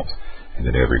Gentiles, and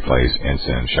in every place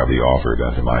incense shall be offered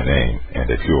unto my name, and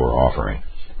a pure offering.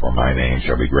 For my name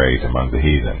shall be great among the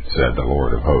heathen, said the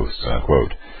Lord of hosts,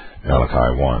 unquote.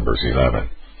 Malachi 1, verse 11.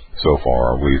 So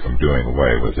far are we from doing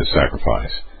away with this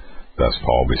sacrifice. Thus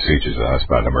Paul beseeches us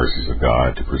by the mercies of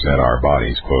God to present our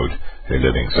bodies, quote, a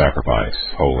living sacrifice,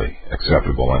 holy,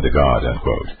 acceptable unto God,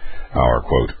 unquote, our,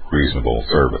 quote, reasonable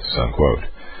service, unquote.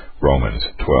 Romans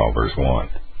 12, verse 1.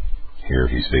 Here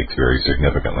he speaks very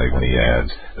significantly when he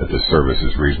adds that this service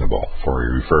is reasonable, for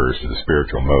he refers to the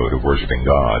spiritual mode of worshiping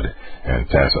God, and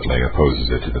tacitly opposes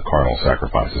it to the carnal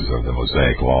sacrifices of the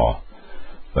Mosaic law.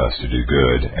 Thus to do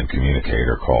good and communicate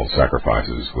are called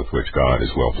sacrifices with which God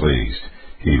is well pleased.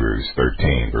 Hebrews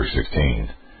 13, verse 16.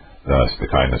 Thus, the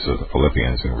kindness of the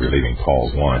Philippians in relieving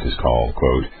Paul's want is called,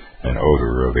 quote, an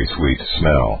odor of a sweet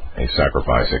smell, a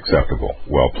sacrifice acceptable,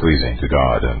 well-pleasing to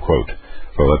God, unquote.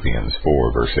 Philippians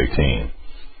 4, verse 18.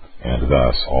 And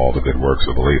thus, all the good works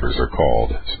of believers are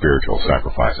called spiritual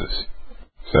sacrifices.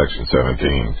 Section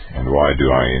 17. And why do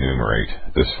I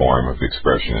enumerate? This form of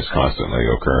expression is constantly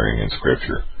occurring in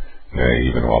Scripture.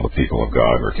 Nay, even while the people of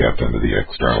God were kept under the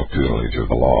external tutelage of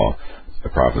the law, the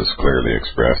prophets clearly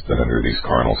expressed that under these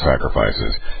carnal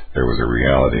sacrifices there was a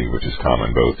reality which is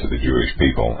common both to the Jewish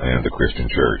people and the Christian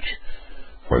church.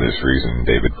 For this reason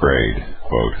David prayed,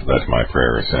 quote, let my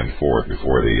prayer ascend forth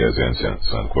before thee as incense,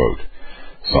 unquote.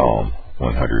 Psalm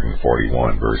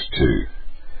 141, verse 2.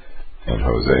 And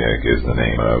Hosea gives the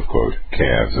name of, quote,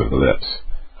 calves of the lips,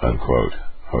 unquote.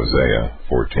 Hosea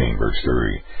 14, verse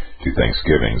 3, to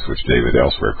thanksgivings which David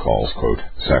elsewhere calls, quote,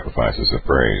 sacrifices of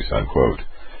praise, unquote.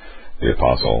 The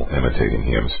apostle, imitating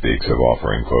him, speaks of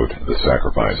offering, quote, the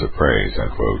sacrifice of praise,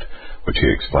 unquote, which he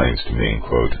explains to mean,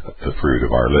 quote, the fruit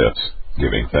of our lips,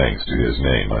 giving thanks to his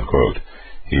name, unquote.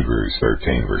 Hebrews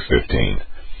 13, verse 15.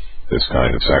 This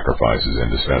kind of sacrifice is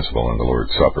indispensable in the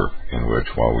Lord's Supper, in which,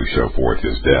 while we show forth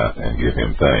his death and give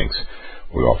him thanks,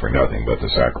 we offer nothing but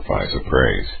the sacrifice of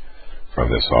praise. From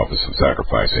this office of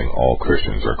sacrificing, all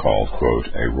Christians are called, quote,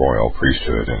 a royal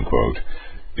priesthood, unquote,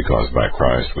 because by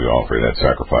Christ we offer that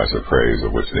sacrifice of praise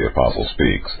of which the apostle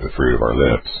speaks, the fruit of our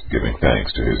lips, giving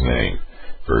thanks to his name.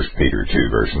 1 Peter 2,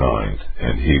 verse 9,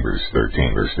 and Hebrews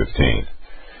 13, verse 15.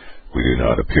 We do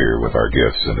not appear with our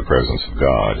gifts in the presence of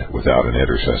God without an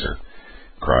intercessor.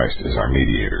 Christ is our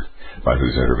mediator, by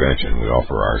whose intervention we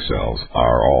offer ourselves,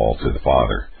 our all, to the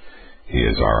Father. He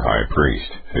is our high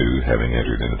priest, who, having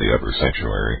entered into the upper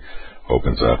sanctuary,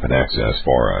 opens up an access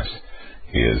for us.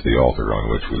 He is the altar on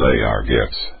which we lay our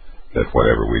gifts, that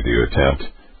whatever we do attempt,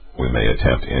 we may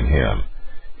attempt in him.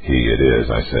 He it is,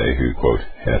 I say, who, quote,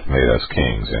 hath made us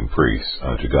kings and priests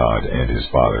unto God and his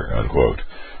Father, unquote.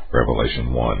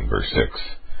 Revelation 1, verse 6.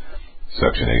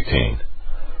 Section 18.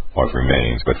 What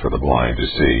remains but for the blind to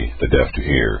see, the deaf to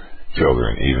hear,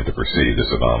 children even to perceive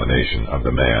this abomination of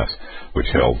the Mass, which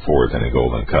held forth in a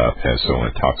golden cup, has so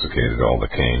intoxicated all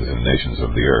the kings and nations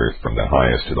of the earth, from the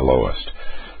highest to the lowest,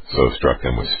 so struck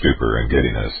them with stupor and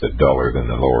giddiness that duller than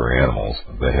the lower animals,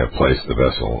 they have placed the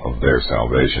vessel of their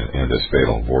salvation in this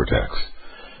fatal vortex.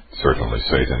 Certainly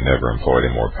Satan never employed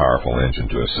a more powerful engine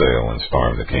to assail and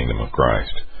storm the kingdom of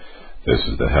Christ. This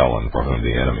is the Helen for whom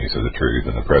the enemies of the truth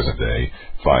in the present day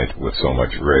fight with so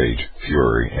much rage,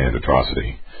 fury, and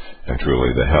atrocity, and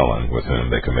truly the Helen with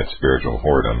whom they commit spiritual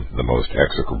whoredom, the most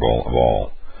execrable of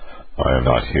all. I am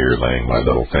not here laying my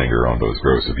little finger on those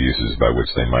gross abuses by which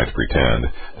they might pretend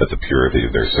that the purity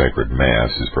of their sacred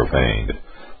Mass is profaned,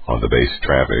 on the base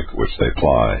traffic which they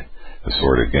ply, the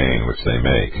sordid gain which they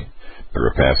make, the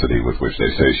rapacity with which they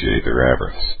satiate their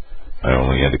avarice. I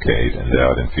only indicate, and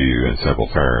out in few and simple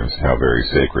terms, how very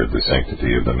sacred the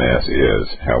sanctity of the Mass is,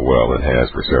 how well it has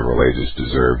for several ages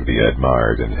deserved to be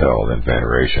admired and held in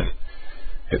veneration.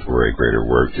 It were a greater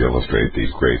work to illustrate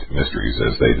these great mysteries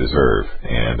as they deserve,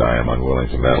 and I am unwilling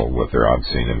to meddle with their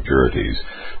obscene impurities,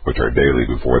 which are daily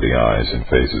before the eyes and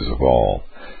faces of all.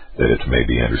 that it may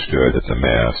be understood that the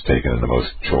Mass, taken in the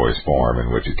most choice form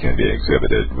in which it can be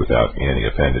exhibited without any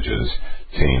appendages,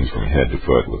 teems from head to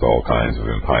foot with all kinds of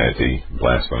impiety,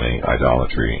 blasphemy,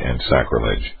 idolatry, and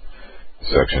sacrilege.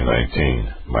 Section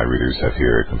 19. My readers have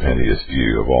here a compendious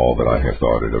view of all that I have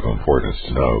thought it of importance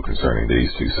to know concerning these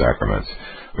two sacraments,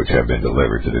 which have been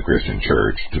delivered to the Christian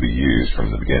Church to be used from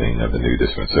the beginning of the new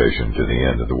dispensation to the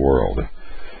end of the world.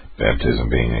 Baptism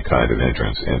being a kind of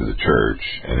entrance into the Church,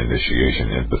 an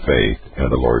initiation into the faith,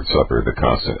 and the Lord's Supper the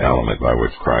constant aliment by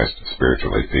which Christ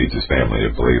spiritually feeds his family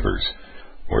of believers.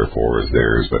 Wherefore, as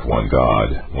there is but one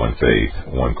God, one faith,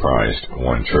 one Christ,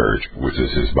 one Church, which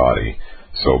is his body,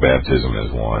 so baptism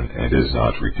is one, and is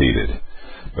not repeated.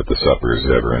 But the supper is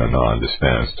ever and anon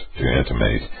dispensed, to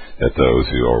intimate that those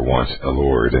who are once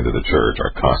allured into the Church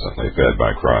are constantly fed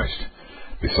by Christ.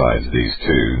 Besides these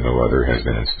two, no other has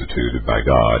been instituted by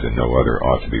God, and no other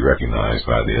ought to be recognized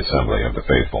by the assembly of the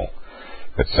faithful.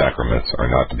 That sacraments are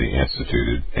not to be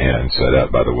instituted and set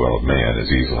up by the will of man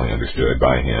is easily understood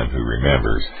by him who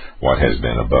remembers what has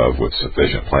been above with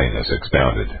sufficient plainness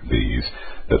expounded, viz.,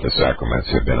 that the sacraments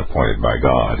have been appointed by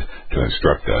God to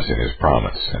instruct us in his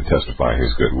promise and testify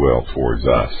his good will towards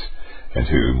us, and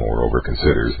who, moreover,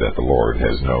 considers that the Lord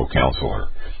has no counselor,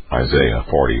 Isaiah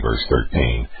 40, verse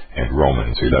 13, and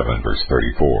Romans 11, verse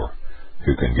 34,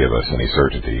 who can give us any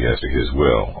certainty as to his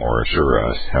will, or assure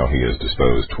us how he is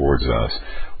disposed towards us,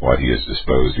 what he is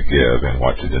disposed to give, and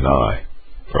what to deny.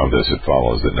 From this it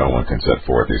follows that no one can set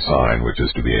forth a sign which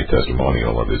is to be a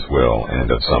testimonial of his will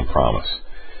and of some promise.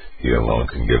 He alone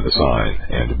can give the sign,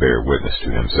 and bear witness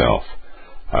to himself.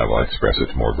 I will express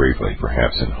it more briefly,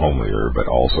 perhaps in homelier, but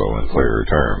also in clearer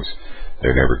terms.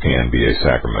 There never can be a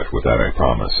sacrament without a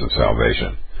promise of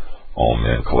salvation. All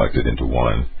men collected into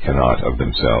one cannot of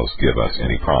themselves give us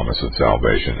any promise of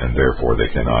salvation, and therefore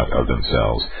they cannot of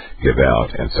themselves give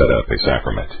out and set up a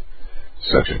sacrament.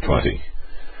 Section 20.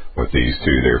 With these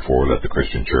two, therefore, let the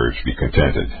Christian Church be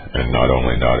contented, and not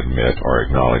only not admit or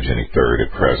acknowledge any third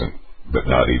at present, but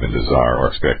not even desire or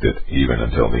expect it even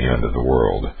until the end of the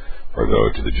world. For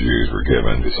though to the Jews were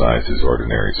given, besides his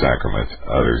ordinary sacraments,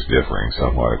 others differing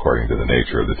somewhat according to the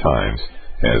nature of the times,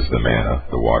 as the manna,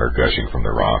 the water gushing from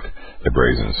the rock, the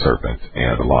brazen serpent,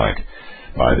 and the like,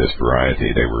 by this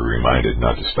variety they were reminded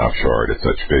not to stop short at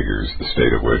such figures, the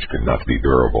state of which could not be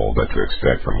durable, but to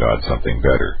expect from God something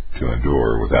better, to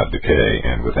endure without decay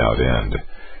and without end.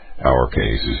 Our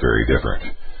case is very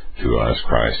different. To us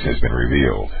Christ has been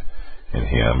revealed. In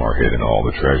him are hidden all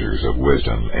the treasures of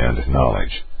wisdom and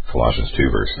knowledge, Colossians 2,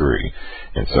 verse 3,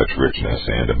 in such richness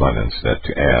and abundance that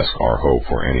to ask or hope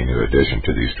for any new addition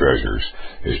to these treasures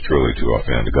is truly to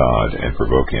offend God and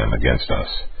provoke him against us.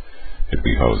 It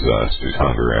behoves us to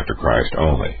hunger after Christ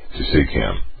only, to seek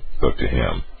him, look to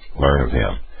him, learn of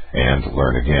him, and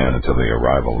learn again until the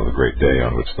arrival of the great day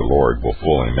on which the Lord will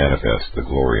fully manifest the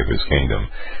glory of his kingdom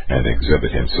and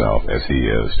exhibit himself as he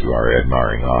is to our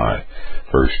admiring eye.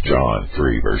 1 John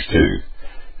 3, verse 2.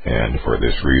 And for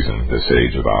this reason, this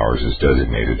age of ours is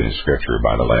designated in Scripture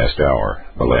by the last hour,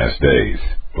 the last days,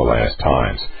 the last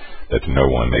times, that no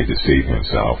one may deceive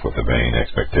himself with the vain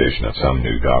expectation of some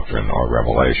new doctrine or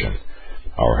revelation.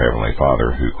 Our Heavenly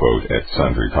Father, who, quote, at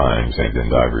sundry times and in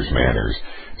divers manners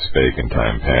spake in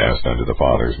time past unto the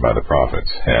fathers by the prophets,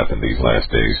 hath in these last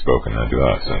days spoken unto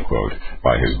us, unquote,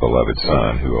 by his beloved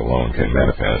Son, who alone can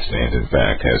manifest, and in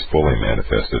fact has fully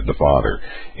manifested the Father,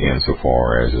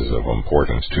 insofar as is of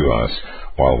importance to us,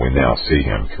 while we now see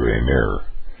him through a mirror.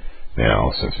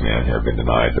 Now, since men have been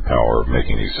denied the power of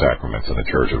making these sacraments in the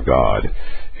Church of God,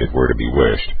 it were to be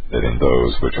wished that in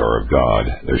those which are of God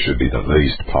there should be the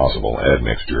least possible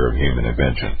admixture of human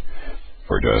invention.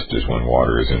 For just as when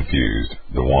water is infused,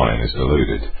 the wine is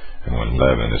diluted, and when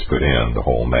leaven is put in, the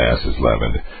whole mass is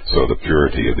leavened, so the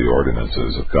purity of the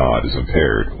ordinances of God is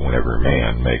impaired whenever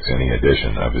man makes any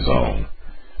addition of his own.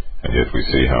 And if we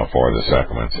see how far the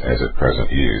sacraments, as at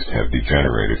present used, have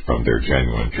degenerated from their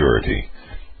genuine purity,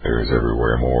 there is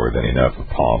everywhere more than enough of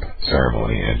pomp,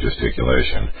 ceremony, and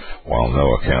gesticulation, while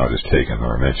no account is taken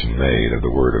or mention made of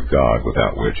the Word of God,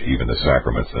 without which even the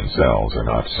sacraments themselves are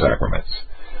not sacraments.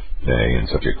 Nay, in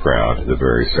such a crowd, the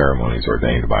very ceremonies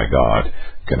ordained by God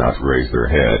cannot raise their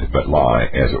head, but lie,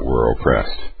 as it were,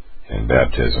 oppressed. In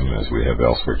baptism, as we have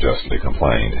elsewhere justly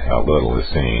complained, how little is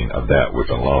seen of that which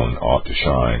alone ought to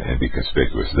shine and be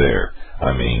conspicuous there,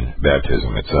 I mean,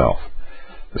 baptism itself.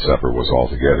 The supper was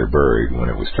altogether buried when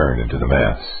it was turned into the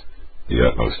Mass. The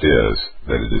utmost is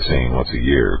that it is seen once a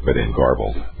year, but in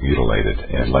garbled, mutilated,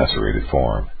 and lacerated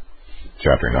form.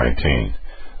 Chapter 19.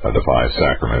 Of the 5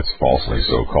 sacraments falsely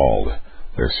so called,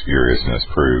 their spuriousness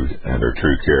proved, and their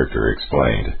true character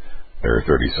explained. There are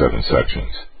 37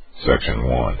 sections. Section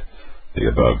 1. The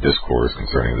above discourse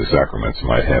concerning the sacraments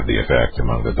might have the effect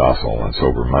among the docile and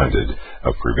sober-minded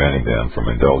of preventing them from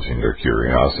indulging their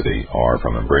curiosity or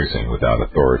from embracing without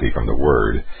authority from the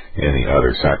Word any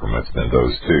other sacraments than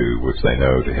those two which they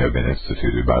know to have been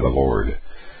instituted by the Lord.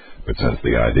 But since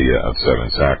the idea of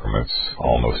 7 sacraments,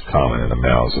 almost common in the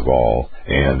mouths of all,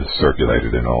 and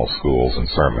circulated in all schools and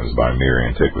sermons by mere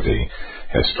antiquity,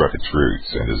 has struck its roots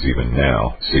and is even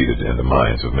now seated in the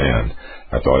minds of men,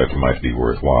 I thought it might be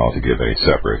worthwhile to give a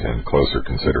separate and closer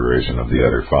consideration of the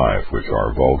other 5 which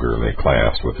are vulgarly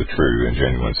classed with the true and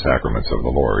genuine sacraments of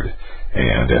the Lord,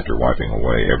 and, after wiping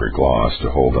away every gloss,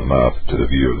 to hold them up to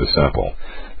the view of the simple,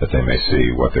 that they may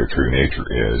see what their true nature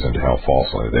is and how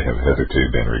falsely they have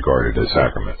hitherto been regarded as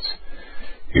sacraments.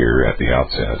 Here, at the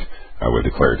outset, I would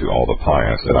declare to all the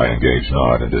pious that I engage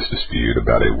not in this dispute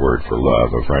about a word for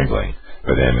love of wrangling,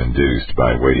 but am induced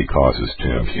by weighty causes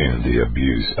to impugn the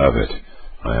abuse of it.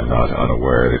 I am not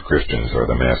unaware that Christians are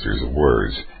the masters of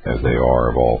words, as they are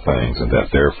of all things, and that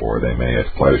therefore they may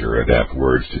at pleasure adapt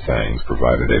words to things,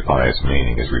 provided a pious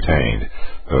meaning is retained,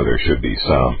 though there should be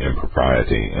some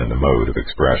impropriety in the mode of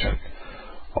expression.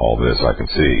 All this I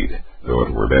concede, though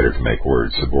it were better to make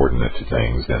words subordinate to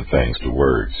things than things to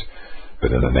words.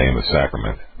 But in the name of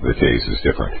sacrament, the case is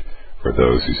different. For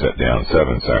those who set down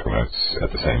 7 sacraments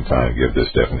at the same time give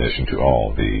this definition to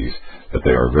all these, that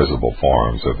they are visible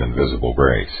forms of invisible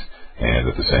grace, and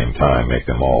at the same time make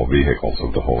them all vehicles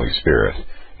of the Holy Spirit,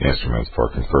 instruments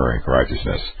for conferring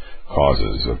righteousness,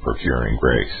 causes of procuring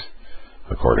grace.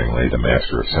 Accordingly, the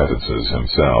Master of Sentences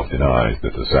himself denies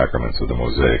that the sacraments of the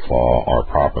Mosaic Law are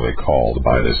properly called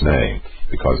by this name,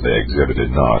 because they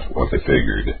exhibited not what they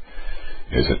figured.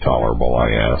 Is it tolerable, I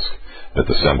ask, that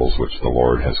the symbols which the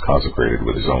Lord has consecrated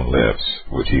with his own lips,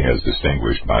 which he has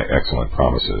distinguished by excellent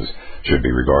promises, should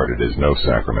be regarded as no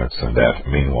sacraments, and that,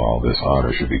 meanwhile, this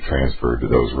honor should be transferred to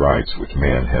those rites which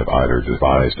men have either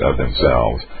devised of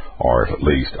themselves, or at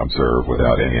least observe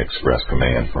without any express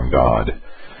command from God?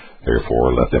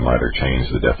 Therefore, let them either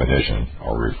change the definition,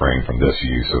 or refrain from this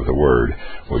use of the word,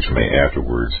 which may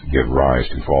afterwards give rise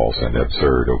to false and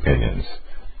absurd opinions.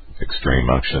 Extreme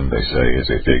unction, they say, is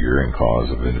a figure and cause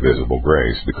of invisible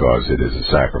grace, because it is a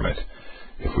sacrament.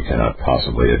 If we cannot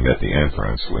possibly admit the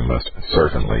inference, we must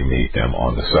certainly meet them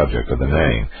on the subject of the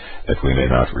name, that we may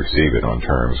not receive it on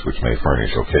terms which may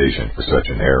furnish occasion for such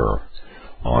an error.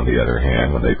 On the other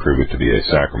hand, when they prove it to be a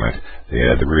sacrament, they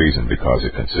add the reason because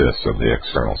it consists of the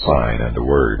external sign and the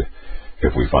word.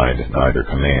 If we find neither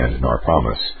command nor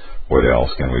promise, what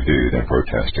else can we do than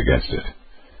protest against it?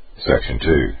 Section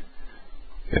 2.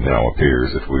 It now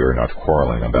appears that we are not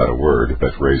quarreling about a word,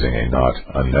 but raising a not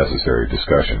unnecessary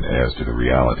discussion as to the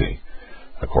reality.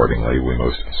 Accordingly, we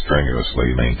most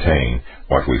strenuously maintain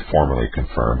what we formerly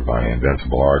confirmed by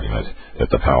invincible argument, that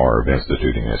the power of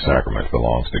instituting a sacrament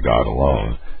belongs to God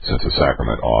alone, since a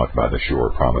sacrament ought, by the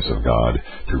sure promise of God,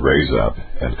 to raise up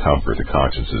and comfort the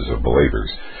consciences of believers,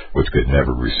 which could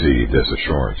never receive this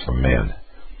assurance from men.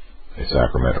 A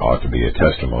sacrament ought to be a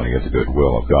testimony of the good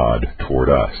will of God toward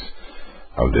us.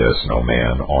 Of this no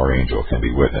man or angel can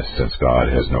be witness, since God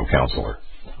has no counselor.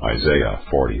 Isaiah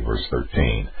 40, verse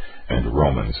 13, and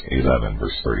Romans 11,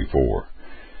 verse 34.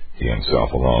 He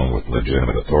himself alone, with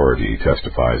legitimate authority,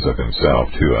 testifies of himself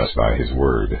to us by his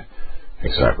word. A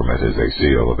sacrament is a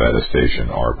seal of attestation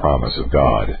or promise of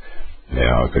God.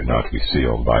 Now it could not be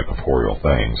sealed by corporeal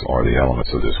things or the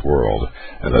elements of this world,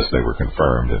 unless they were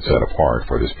confirmed and set apart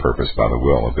for this purpose by the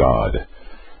will of God.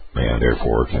 Man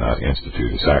therefore cannot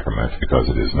institute a sacrament, because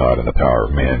it is not in the power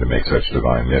of man to make such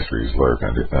divine mysteries lurk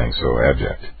under things so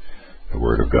abject. The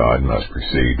Word of God must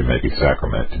proceed to make a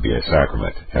sacrament to be a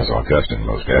sacrament, as Augustine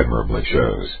most admirably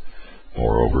shows.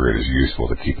 Moreover, it is useful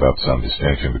to keep up some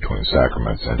distinction between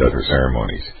sacraments and other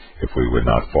ceremonies, if we would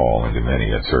not fall into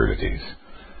many absurdities.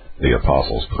 The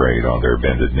apostles prayed on their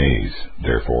bended knees,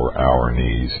 therefore our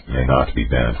knees may not be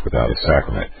bent without a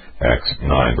sacrament. Acts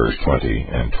 9, verse 20,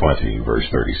 and 20, verse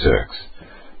 36.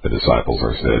 The disciples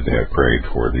are said to have prayed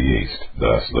toward the east,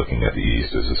 thus looking at the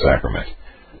east as a sacrament.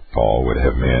 Paul would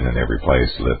have men in every place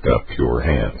lift up pure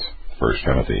hands, 1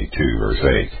 Timothy 2, verse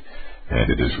 8, and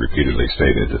it is repeatedly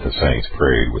stated that the saints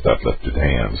prayed with uplifted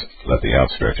hands. Let the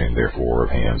outstretching, therefore,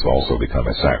 of hands also become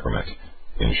a sacrament.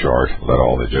 In short, let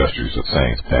all the gestures of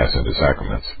saints pass into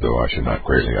sacraments, though I should not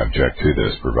greatly object to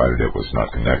this, provided it was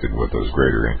not connected with those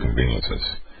greater inconveniences.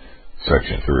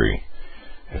 Section 3.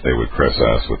 If they would press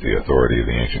us with the authority of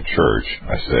the ancient church,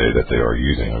 I say that they are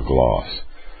using a gloss.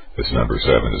 This number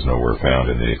 7 is nowhere found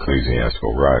in the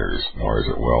ecclesiastical writers, nor is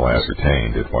it well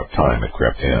ascertained at what time it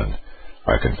crept in.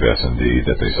 I confess indeed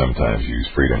that they sometimes use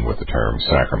freedom with the term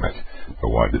sacrament, but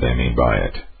what do they mean by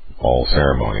it? all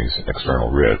ceremonies,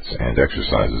 external rites, and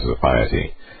exercises of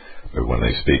piety. But when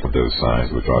they speak of those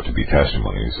signs which ought to be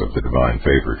testimonies of the divine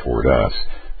favor toward us,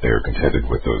 they are contented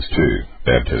with those two,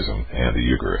 baptism and the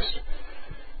Eucharist.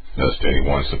 Lest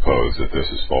anyone suppose that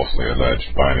this is falsely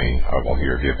alleged by me, I will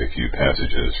here give a few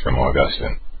passages from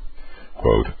Augustine.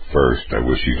 Quote, "First, I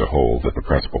wish you to hold that the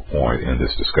principal point in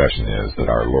this discussion is that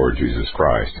our Lord Jesus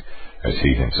Christ, as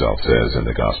he himself says in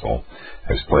the Gospel,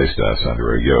 has placed us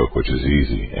under a yoke which is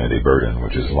easy and a burden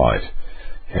which is light.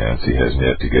 Hence he has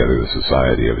knit together the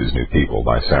society of his new people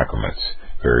by sacraments,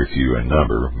 very few in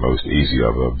number, most easy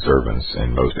of observance,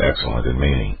 and most excellent in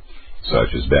meaning,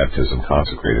 such as baptism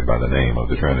consecrated by the name of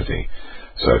the Trinity,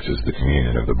 such as the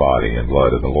communion of the body and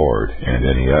blood of the Lord, and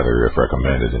any other if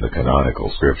recommended in the canonical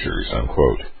scriptures."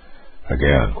 Unquote.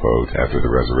 Again, quote, "After the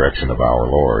resurrection of our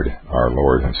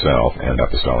Lord himself and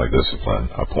apostolic discipline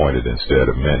appointed instead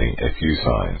of many a few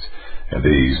signs, and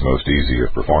these most easy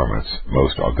of performance,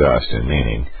 most august in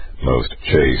meaning, most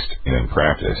chaste in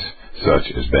practice,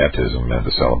 such as baptism and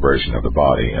the celebration of the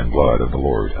body and blood of the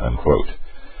Lord." Unquote.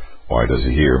 Why does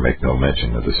he here make no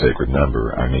mention of the sacred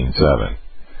number, 7?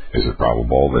 Is it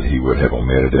probable that he would have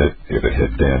omitted it if it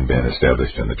had then been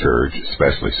established in the Church,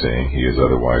 especially seeing he is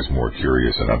otherwise more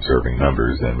curious in observing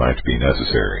numbers than might be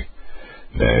necessary?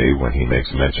 Nay, when he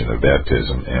makes mention of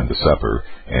baptism and the supper,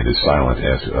 and is silent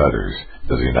as to others,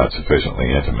 does he not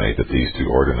sufficiently intimate that these two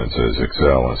ordinances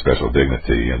excel in special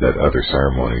dignity, and that other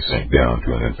ceremonies sink down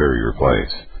to an inferior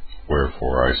place?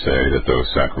 Wherefore I say that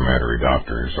those sacramentary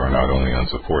doctors are not only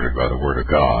unsupported by the Word of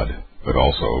God, but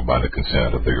also by the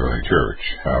consent of the early Church,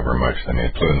 however much they may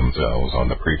plume themselves on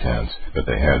the pretense that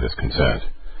they had this consent.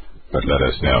 But let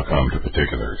us now come to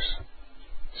particulars.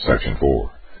 Section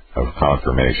 4. Of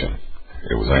Confirmation.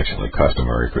 It was anciently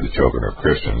customary for the children of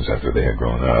Christians, after they had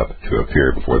grown up, to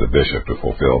appear before the bishop to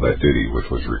fulfill that duty which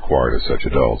was required of such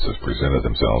adults as presented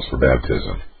themselves for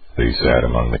baptism. These sat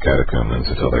among the catechumens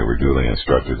until they were duly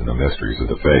instructed in the mysteries of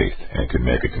the faith, and could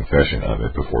make a confession of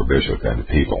it before bishop and the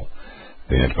people.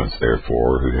 The infants,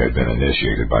 therefore, who had been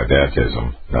initiated by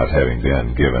baptism, not having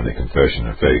then given a confession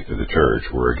of faith to the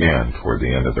Church, were again, toward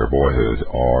the end of their boyhood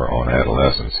or on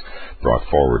adolescence, brought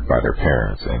forward by their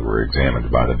parents, and were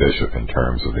examined by the bishop in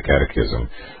terms of the catechism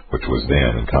which was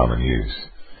then in common use.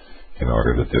 In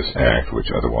order that this act,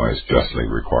 which otherwise justly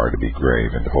required to be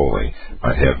grave and holy,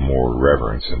 might have more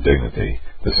reverence and dignity,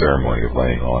 the ceremony of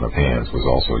laying on of hands was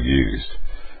also used.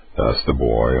 Thus the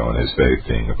boy, on his faith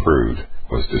being approved,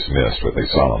 was dismissed with a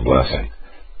solemn blessing.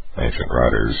 Ancient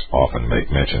writers often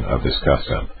make mention of this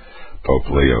custom. Pope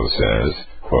Leo says,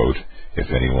 quote,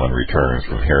 "If anyone returns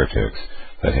from heretics,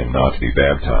 let him not be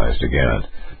baptized again,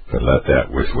 but let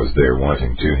that which was there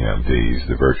wanting to him, viz.,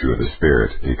 the virtue of the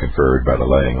Spirit, be conferred by the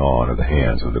laying on of the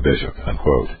hands of the bishop."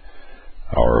 Unquote.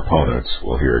 Our opponents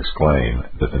will here exclaim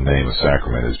that the name of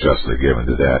sacrament is justly given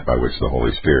to that by which the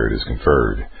Holy Spirit is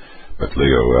conferred. But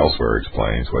Leo elsewhere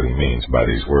explains what he means by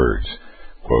these words.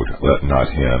 Quote, "Let not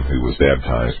him who was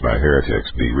baptized by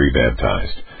heretics be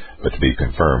rebaptized, but to be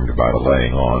confirmed by the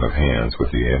laying on of hands with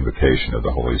the invocation of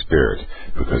the Holy Spirit,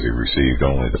 because he received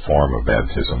only the form of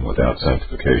baptism without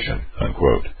sanctification."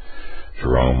 Unquote.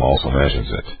 Jerome also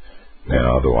mentions it.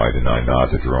 Now, though I deny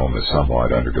not that Jerome is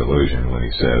somewhat under delusion when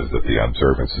he says that the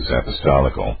observance is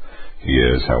apostolical, he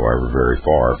is, however, very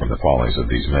far from the follies of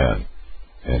these men.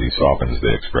 And he softens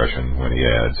the expression when he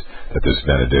adds that this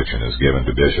benediction is given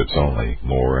to bishops only,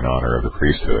 more in honor of the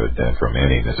priesthood than from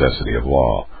any necessity of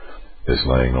law. This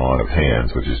laying on of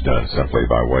hands, which is done simply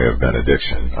by way of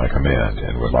benediction, I commend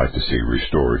and would like to see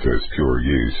restored to its pure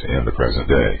use in the present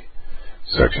day.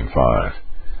 Section 5.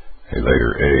 A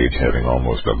later age, having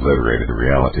almost obliterated the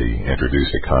reality,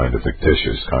 introduced a kind of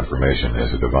fictitious confirmation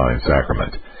as a divine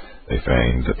sacrament. They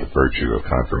feigned that the virtue of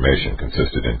confirmation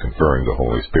consisted in conferring the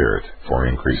Holy Spirit, for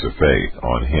increase of faith,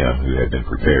 on him who had been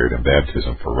prepared in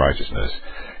baptism for righteousness,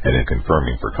 and in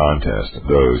confirming for contest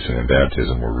those who in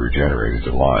baptism were regenerated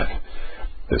to life.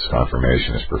 This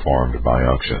confirmation is performed by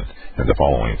unction, in the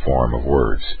following form of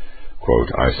words.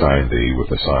 Quote, "I sign thee with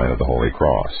the sign of the Holy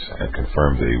Cross, and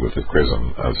confirm thee with the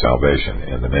chrism of salvation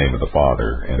in the name of the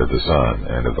Father, and of the Son,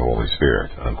 and of the Holy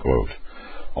Spirit." Unquote.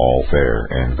 All fair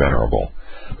and venerable.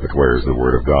 But where is the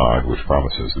Word of God which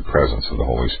promises the presence of the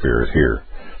Holy Spirit here?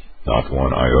 Not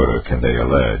one iota can they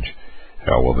allege.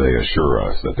 How will they assure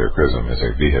us that their chrism is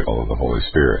a vehicle of the Holy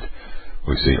Spirit?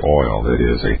 We see oil that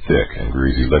is a thick and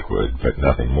greasy liquid, but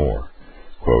nothing more.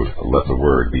 Quote, "Let the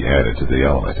Word be added to the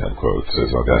element," unquote,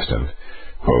 says Augustine,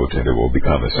 quote, "and it will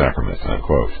become a sacrament,"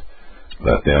 unquote.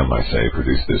 Let them, I say,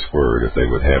 produce this Word if they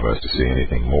would have us to see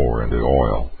anything more in the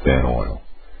oil than oil.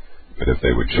 But if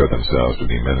they would show themselves to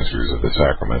be ministers of the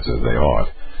sacraments as they ought,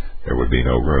 there would be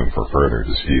no room for further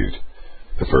dispute.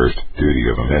 The first duty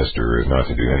of a minister is not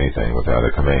to do anything without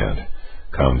a command.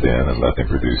 Come then, and let them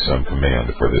produce some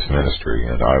command for this ministry,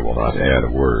 and I will not add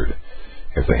a word.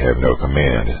 If they have no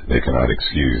command, they cannot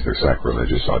excuse their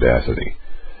sacrilegious audacity.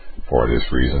 For this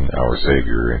reason our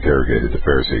Savior interrogated the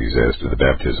Pharisees as to the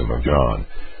baptism of John.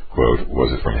 Quote,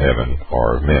 was it from heaven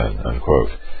or of men?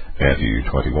 Unquote. Matthew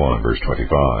 21, verse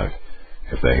 25.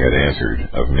 If they had answered,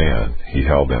 of men, he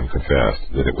held them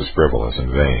confessed that it was frivolous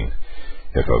and vain.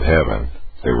 If of heaven,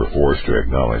 they were forced to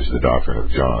acknowledge the doctrine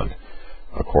of John.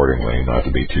 Accordingly, not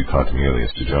to be too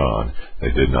contumelious to John,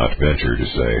 they did not venture to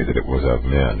say that it was of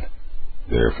men.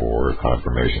 Therefore, if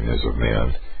confirmation is of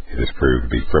men, it is proved to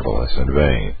be frivolous and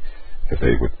vain. If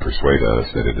they would persuade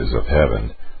us that it is of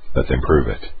heaven, let them prove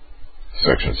it.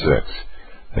 Section 6.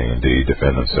 They indeed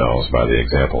defend themselves by the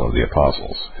example of the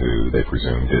apostles, who, they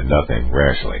presume, did nothing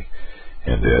rashly.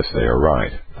 In this they are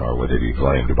right, nor would they be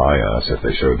blamed by us if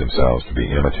they showed themselves to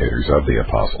be imitators of the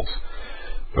apostles.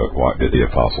 But what did the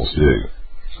apostles do?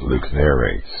 Luke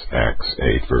narrates, Acts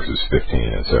 8, verses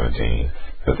 15 and 17,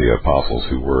 that the apostles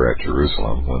who were at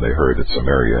Jerusalem, when they heard that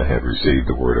Samaria had received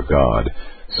the word of God,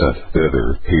 sent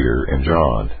thither Peter and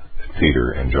John.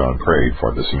 Peter and John prayed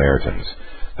for the Samaritans,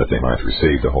 that they might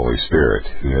receive the Holy Spirit,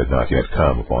 who had not yet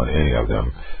come upon any of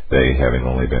them, they having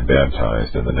only been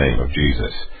baptized in the name of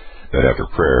Jesus. That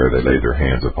after prayer they laid their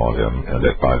hands upon them, and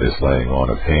that by this laying on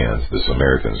of hands the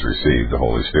Samaritans received the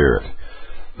Holy Spirit.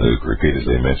 Luke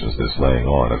repeatedly mentions this laying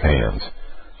on of hands.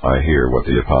 I hear what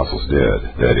the apostles did,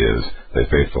 that is, they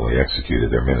faithfully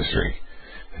executed their ministry.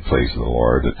 It pleased the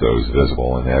Lord that those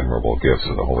visible and admirable gifts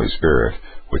of the Holy Spirit,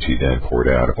 which he then poured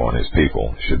out upon his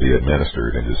people, should be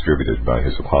administered and distributed by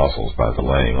his apostles by the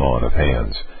laying on of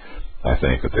hands. I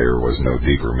think that there was no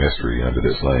deeper mystery under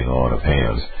this laying on of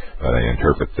hands, but I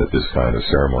interpret that this kind of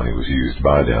ceremony was used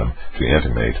by them to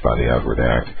intimate by the outward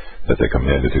act that they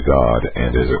commended to God,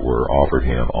 and as it were offered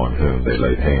him on whom they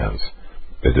laid hands.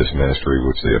 That this ministry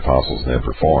which the apostles then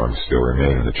performed still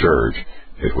remain in the church,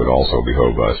 it would also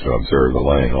behove us to observe the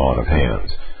laying on of hands.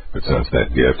 But since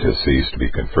that gift has ceased to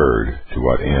be conferred, to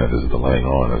what end is the laying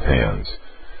on of hands?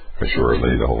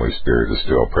 Assuredly, the Holy Spirit is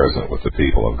still present with the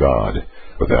people of God.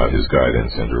 Without his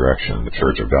guidance and direction, the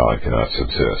church of God cannot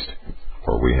subsist.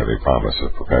 For we have a promise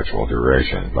of perpetual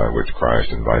duration, by which Christ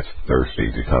invites the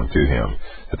thirsty to come to him,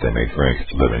 that they may drink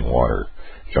living water.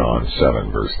 John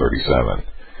 7, verse 37.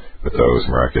 But those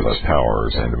miraculous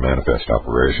powers and manifest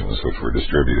operations which were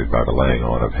distributed by the laying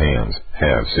on of hands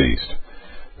have ceased.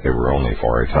 They were only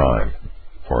for a time,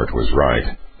 for it was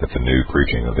right that the new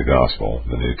preaching of the gospel,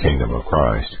 the new kingdom of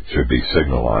Christ, should be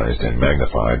signalized and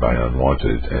magnified by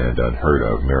unwanted and unheard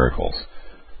of miracles.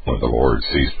 When the Lord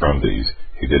ceased from these,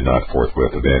 he did not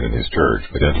forthwith abandon his church,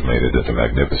 but intimated that the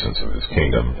magnificence of his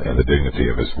kingdom and the dignity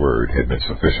of his word had been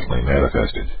sufficiently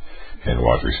manifested. In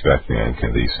what respect, then,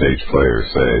 can these stage players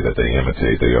say that they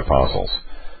imitate the apostles?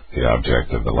 The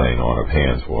object of the laying on of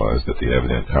hands was that the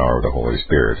evident power of the Holy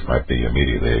Spirit might be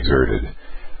immediately exerted.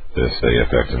 This they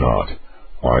effect not.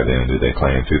 Why then do they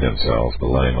claim to themselves the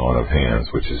laying on of hands,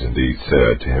 which is indeed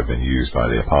said to have been used by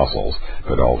the apostles,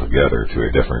 but altogether to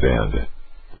a different end?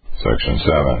 Section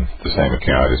 7. The same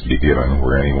account is to be given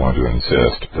were any one to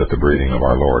insist that the breathing of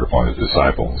our Lord upon his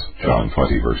disciples, John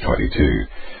 20, verse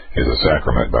 22, is a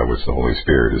sacrament by which the Holy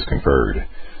Spirit is conferred.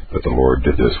 But the Lord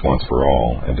did this once for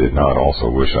all, and did not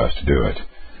also wish us to do it.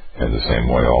 In the same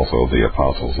way also the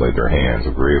apostles laid their hands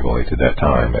agreeably to that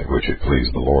time at which it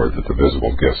pleased the Lord that the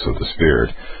visible gifts of the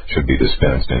Spirit should be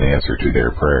dispensed in answer to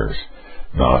their prayers.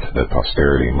 Not that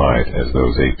posterity might, as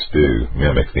those apes do,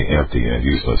 mimic the empty and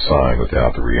useless sign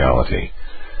without the reality.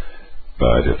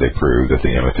 But if they prove that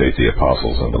they imitate the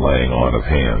apostles in the laying on of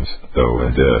hands, though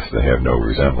in this they have no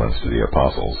resemblance to the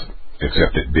apostles,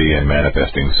 except it be in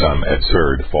manifesting some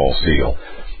absurd false seal,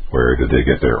 where did they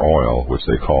get their oil, which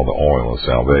they call the oil of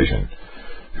salvation?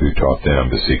 Who taught them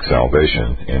to seek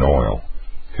salvation in oil?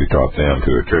 Who taught them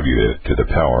to attribute it to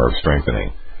the power of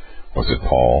strengthening? Was it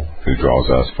Paul, who draws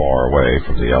us far away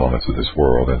from the elements of this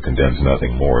world and condemns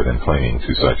nothing more than clinging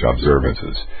to such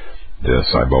observances? This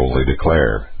I boldly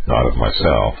declare, not of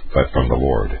myself, but from the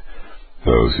Lord.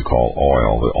 Those who call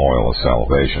oil the oil of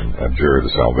salvation abjure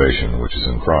the salvation which is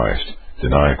in Christ,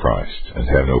 deny Christ, and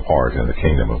have no part in the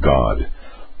kingdom of God.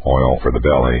 Oil for the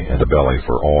belly, and the belly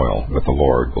for oil, but the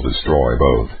Lord will destroy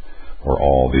both. For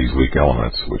all these weak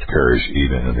elements, which perish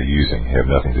even in the using, have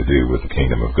nothing to do with the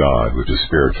kingdom of God, which is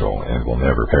spiritual, and will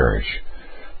never perish.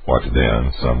 What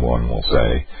then, someone will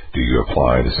say, do you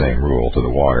apply the same rule to the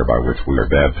water by which we are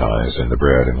baptized, and the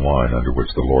bread and wine under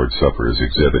which the Lord's Supper is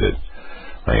exhibited?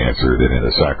 I answer that in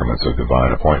the sacraments of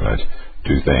divine appointment,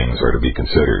 Two things are to be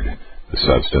considered: the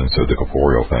substance of the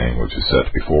corporeal thing which is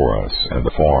set before us, and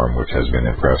the form which has been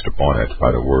impressed upon it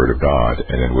by the Word of God,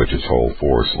 and in which its whole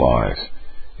force lies.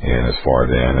 In as far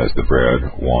then as the bread,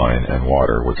 wine, and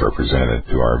water which are presented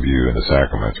to our view in the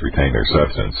sacraments retain their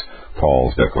substance,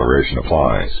 Paul's declaration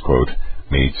applies, quote,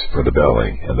 "Meats for the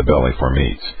belly, and the belly for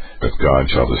meats, but God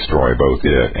shall destroy both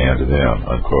it and them,"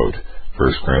 unquote.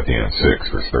 1 Corinthians 6,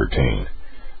 verse 13.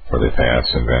 For they pass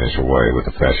and vanish away with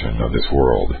the fashion of this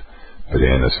world. But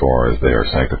in as far as they are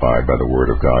sanctified by the Word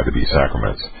of God to be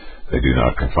sacraments, they do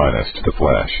not confine us to the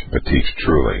flesh, but teach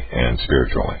truly and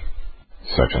spiritually.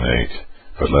 Section 8.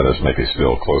 But let us make a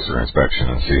still closer inspection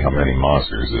and see how many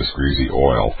monsters this greasy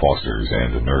oil fosters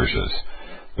and nourishes.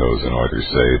 Those anointers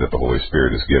say that the Holy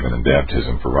Spirit is given in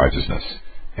baptism for righteousness,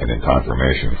 and in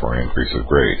confirmation for increase of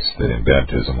grace, that in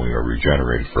baptism we are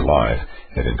regenerated for life,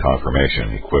 and in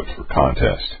confirmation equipped for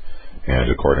contest.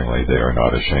 And accordingly they are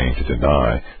not ashamed to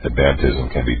deny that baptism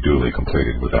can be duly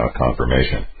completed without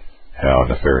confirmation. How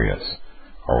nefarious!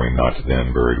 Are we not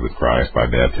then buried with Christ by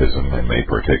baptism, and made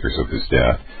partakers of his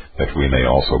death, that we may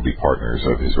also be partners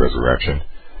of his resurrection?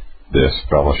 This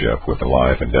fellowship with the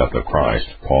life and death of Christ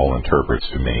Paul interprets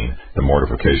to mean the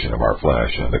mortification of our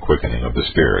flesh and the quickening of the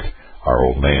Spirit, our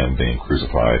old man being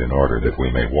crucified in order that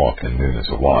we may walk in newness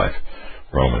of life.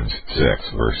 Romans 6,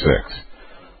 verse 6.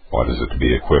 What is it to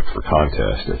be equipped for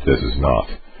contest if this is not?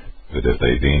 But if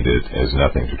they deemed it as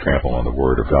nothing to trample on the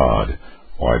Word of God,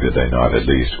 why did they not at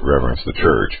least reverence the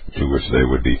Church, to which they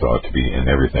would be thought to be in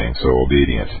everything so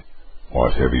obedient?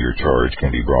 What heavier charge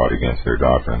can be brought against their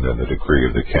doctrine than the decree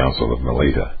of the Council of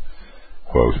Melita?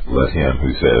 Quote, "Let him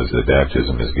who says that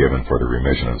baptism is given for the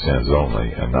remission of sins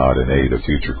only, and not in aid of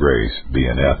future grace, be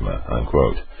anathema,"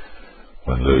 unquote.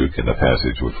 When Luke, in the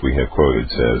passage which we have quoted,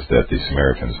 says that the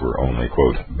Samaritans were only,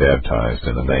 quote, "baptized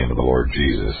in the name of the Lord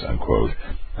Jesus," unquote,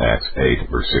 Acts 8,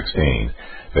 verse 16,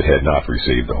 but had not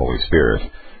received the Holy Spirit,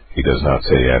 he does not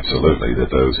say absolutely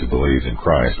that those who believed in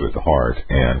Christ with the heart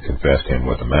and confessed him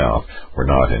with the mouth were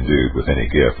not endued with any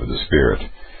gift of the Spirit.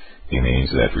 He means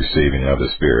that receiving of the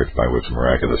Spirit by which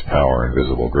miraculous power and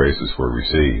visible graces were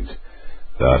received.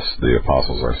 Thus the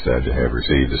apostles are said to have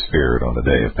received the Spirit on the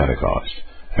day of Pentecost,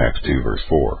 Acts 2, verse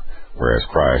 4, whereas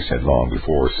Christ had long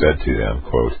before said to them,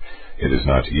 quote, "It is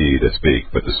not ye that speak,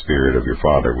 but the Spirit of your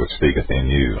Father which speaketh in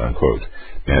you," unquote,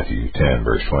 Matthew 10,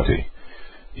 verse 20.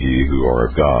 Ye who are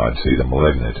of God see the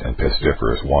malignant and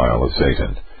pestiferous wile of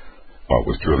Satan. What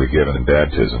was truly given in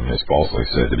baptism is falsely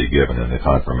said to be given in the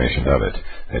confirmation of it,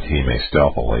 that he may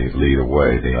stealthily lead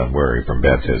away the unwary from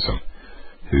baptism.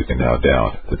 Who can now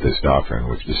doubt that this doctrine,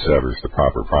 which dissevers the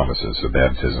proper promises of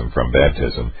baptism from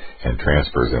baptism and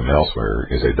transfers them elsewhere,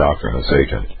 is a doctrine of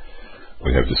Satan?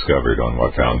 We have discovered on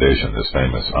what foundation this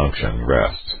famous unction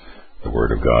rests. The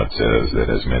Word of God says that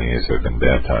as many as have been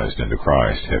baptized into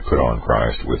Christ have put on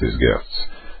Christ with his gifts.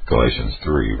 Galatians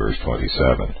 3, verse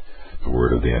 27. The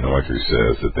word of the anointer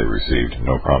says that they received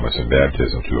no promise in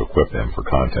baptism to equip them for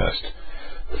contest.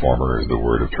 The former is the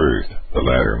word of truth, the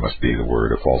latter must be the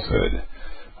word of falsehood.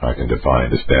 I can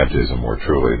define this baptism more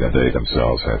truly than they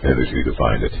themselves have hitherto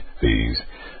defined it, viz.,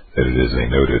 that it is a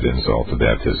noted insult to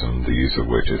baptism, the use of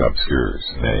which it obscures,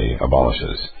 nay,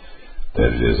 abolishes;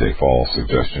 that it is a false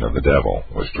suggestion of the devil,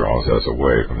 which draws us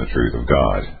away from the truth of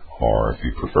God, or, if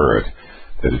you prefer it,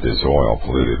 that it is oil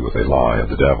polluted with a lie of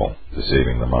the devil,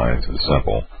 deceiving the minds of the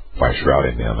simple, by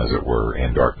shrouding them, as it were,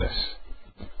 in darkness.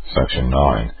 Section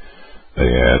 9. They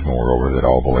add, moreover, that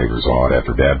all believers ought,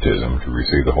 after baptism, to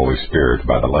receive the Holy Spirit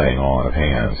by the laying on of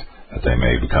hands, that they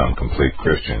may become complete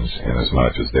Christians,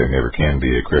 inasmuch as there never can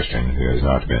be a Christian who has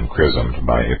not been chrismed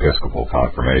by episcopal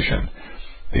confirmation.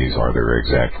 These are their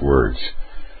exact words.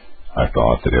 I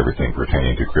thought that everything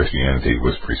pertaining to Christianity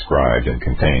was prescribed and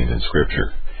contained in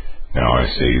Scripture. Now I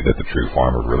see that the true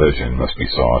form of religion must be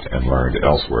sought and learned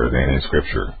elsewhere than in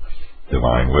Scripture.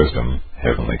 Divine wisdom,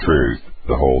 heavenly truth,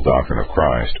 the whole doctrine of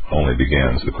Christ only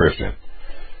begins the Christian.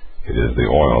 It is the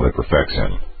oil that perfects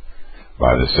him.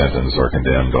 By this sentence are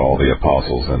condemned all the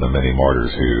apostles and the many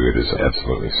martyrs who, it is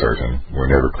absolutely certain, were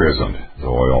never chrismed, the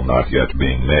oil not yet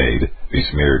being made,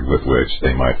 besmeared with which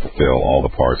they might fulfill all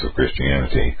the parts of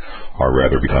Christianity, or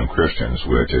rather become Christians,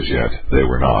 which as yet they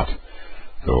were not.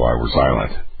 Though I were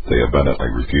silent, they abundantly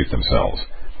refute themselves.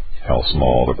 How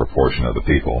small the proportion of the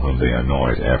people whom they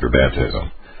anoint after baptism!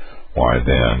 Why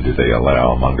then do they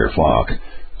allow among their flock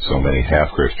so many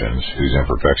half-Christians, whose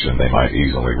imperfection they might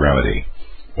easily remedy?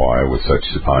 Why, with such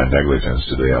supine negligence,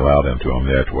 do they allow them to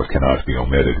omit what cannot be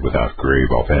omitted without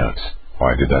grave offense?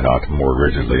 Why do they not more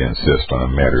rigidly insist on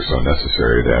a matter so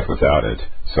necessary that, without it,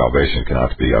 salvation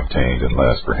cannot be obtained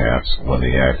unless, perhaps, when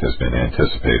the act has been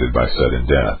anticipated by sudden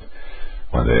death?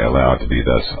 When they allow it to be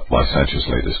thus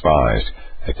licentiously despised,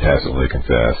 they tacitly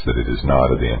confess that it is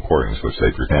not of the importance which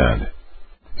they pretend.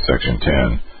 Section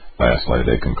 10. Lastly,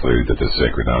 they conclude that the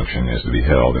sacred unction is to be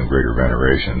held in greater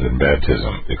veneration than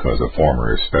baptism, because the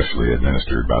former is specially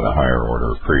administered by the higher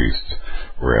order of priests,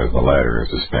 whereas the latter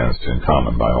is dispensed in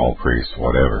common by all priests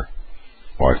whatever.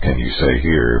 What can you say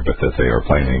here but that they are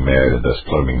plainly mad at thus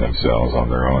pluming themselves on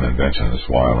their own inventions,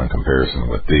 while in comparison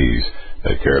with these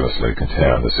they carelessly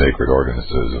contemn the sacred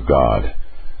ordinances of God?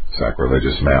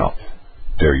 Sacrilegious mouth!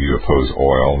 Dare you oppose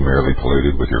oil merely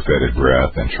polluted with your fetid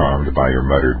breath and charmed by your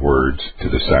muttered words to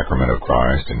the sacrament of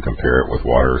Christ, and compare it with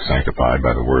water sanctified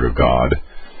by the word of God?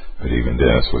 But even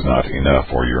this was not enough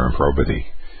for your improbity.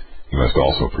 You must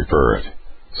also prefer it.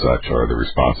 Such are the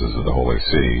responses of the Holy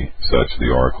See, such the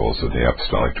oracles of the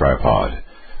apostolic tripod.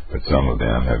 But some of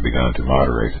them have begun to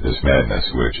moderate this madness,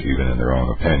 which, even in their own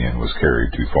opinion, was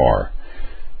carried too far.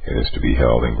 It is to be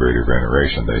held in greater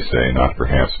veneration, they say, not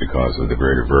perhaps because of the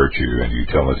greater virtue and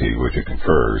utility which it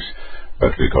confers,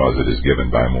 but because it is given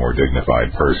by more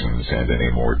dignified persons and in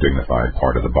a more dignified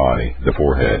part of the body, the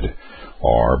forehead,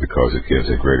 or because it gives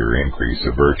a greater increase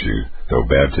of virtue, though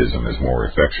baptism is more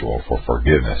effectual for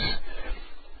forgiveness.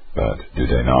 But do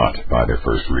they not, by their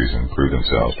first reason, prove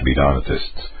themselves to be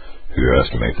Donatists, who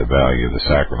estimate the value of the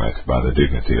sacrament by the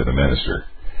dignity of the minister?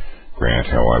 Grant,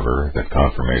 however, that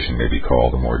confirmation may be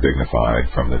called the more dignified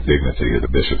from the dignity of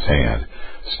the bishop's hand.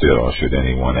 Still, should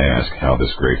anyone ask how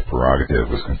this great prerogative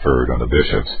was conferred on the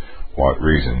bishops, what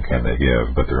reason can they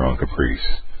give but their own caprice?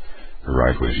 The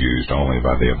right was used only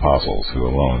by the apostles, who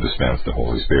alone dispensed the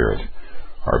Holy Spirit.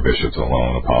 Are bishops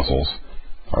alone apostles?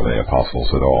 Are they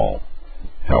apostles at all?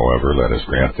 However, let us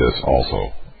grant this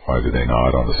also. Why do they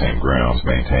not, on the same grounds,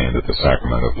 maintain that the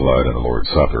sacrament of blood and the Lord's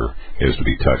Supper is to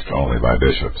be touched only by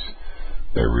bishops?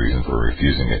 Their reason for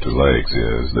refusing it to laics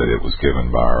is that it was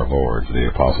given by our Lord to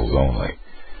the apostles only.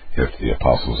 If to the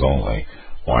apostles only,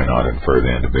 why not infer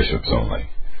then to bishops only?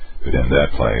 But in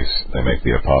that place they make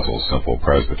the apostles simple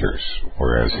presbyters,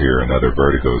 whereas here another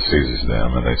vertigo seizes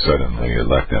them, and they suddenly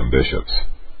elect them bishops.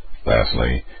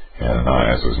 Lastly,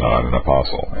 Ananias was not an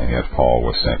apostle, and yet Paul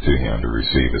was sent to him to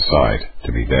receive his sight,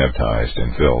 to be baptized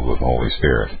and filled with the Holy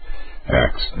Spirit.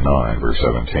 Acts 9, verse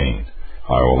 17.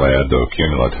 I will add, though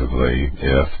cumulatively,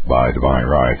 if by divine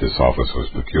right this office was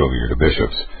peculiar to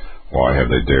bishops, why have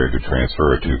they dared to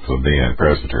transfer it to plebeian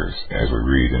presbyters, as we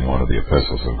read in one of the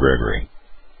epistles of Gregory?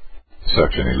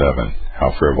 Section 11.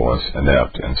 How frivolous,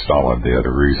 inept, and stolid the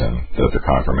other reason that the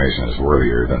confirmation is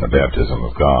worthier than the baptism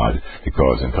of God,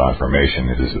 because in confirmation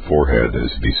it is the forehead that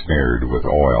is to be smeared with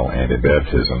oil, and in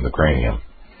baptism the cranium,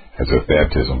 as if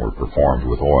baptism were performed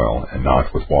with oil and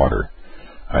not with water.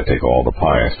 I take all the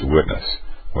pious to witness,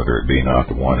 whether it be not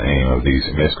the one aim of these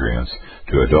miscreants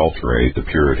to adulterate the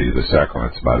purity of the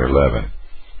sacraments by their leaven.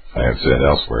 I have said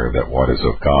elsewhere that what is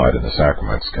of God in the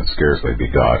sacraments can scarcely be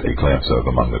got a glimpse of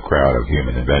among the crowd of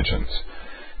human inventions.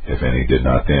 If any did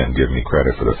not then give me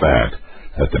credit for the fact,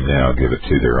 let them now give it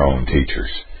to their own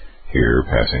teachers. Here,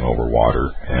 passing over water,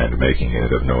 and making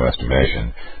it of no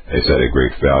estimation, they set a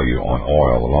great value on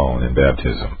oil alone in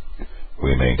baptism.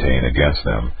 We maintain against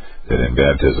them that in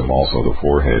baptism also the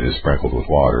forehead is sprinkled with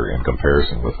water, in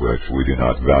comparison with which we do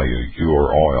not value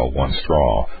your oil one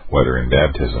straw, whether in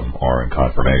baptism or in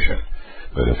confirmation.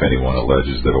 But if anyone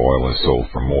alleges that oil is sold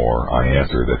for more, I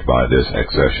answer that by this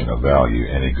accession of value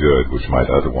any good which might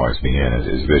otherwise be in it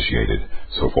is vitiated,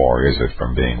 so far is it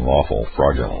from being lawful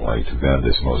fraudulently to vend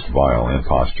this most vile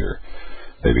imposture.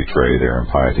 They betray their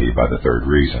impiety by the third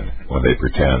reason, when they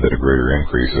pretend that a greater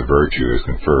increase of virtue is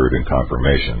conferred in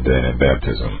confirmation than in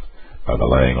baptism. By the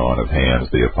laying on of hands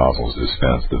the apostles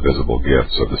dispense the visible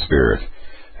gifts of the Spirit.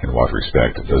 In what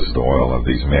respect does the oil of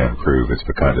these men prove its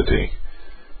fecundity?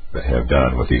 They have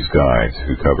done with these guides,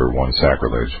 who cover one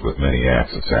sacrilege with many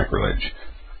acts of sacrilege.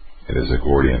 It is a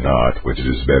Gordian knot which it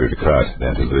is better to cut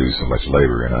than to lose so much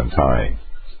labor in untying.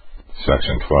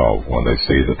 Section 12. When they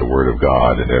see that the Word of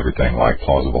God and everything like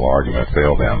plausible argument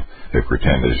fail them, they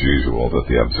pretend as usual that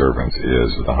the observance is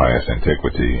of the highest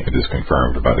antiquity and is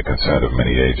confirmed by the consent of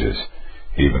many ages.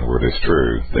 Even were this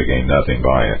true, they gain nothing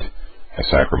by it. A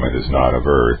sacrament is not of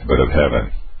earth, but of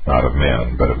heaven, not of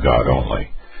men, but of God only.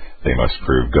 They must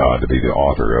prove God to be the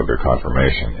author of their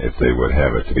confirmation if they would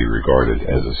have it to be regarded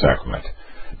as a sacrament.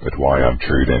 But why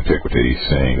obtrude antiquity,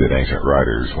 seeing that ancient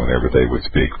writers, whenever they would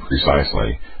speak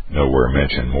precisely, nowhere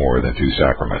mention more than 2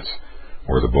 sacraments?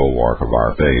 Were the bulwark of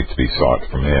our faith to be sought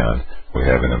from men, we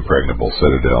have an impregnable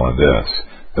citadel in this,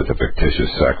 that the fictitious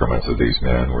sacraments of these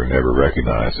men were never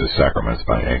recognized as sacraments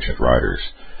by ancient writers.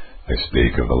 They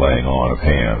speak of the laying on of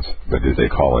hands, but did they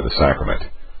call it a sacrament?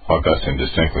 Augustine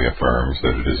distinctly affirms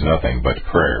that it is nothing but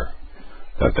prayer.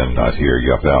 Let them not here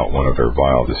yup out one of their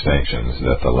vile distinctions,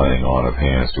 that the laying on of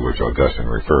hands to which Augustine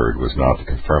referred was not the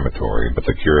confirmatory, but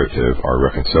the curative or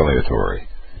reconciliatory.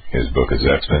 His book is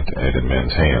extant and in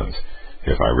men's hands.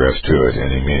 If I wrest to it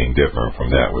any meaning different from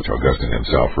that which Augustine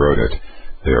himself wrote it,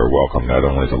 they are welcome not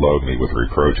only to load me with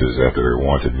reproaches after their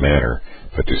wonted manner,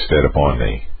 but to stead upon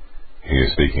me. He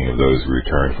is speaking of those who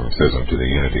return from schism to the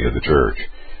unity of the Church.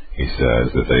 He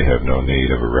says that they have no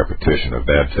need of a repetition of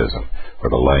baptism, for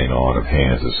the laying on of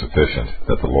hands is sufficient,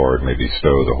 that the Lord may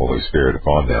bestow the Holy Spirit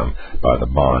upon them by the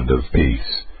bond of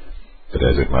peace. But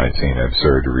as it might seem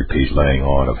absurd to repeat laying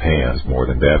on of hands more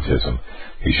than baptism,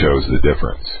 he shows the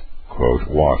difference. Quote,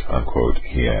 what, unquote,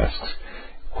 he asks,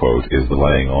 quote, is the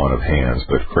laying on of hands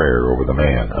but prayer over the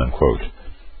man, unquote.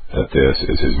 That this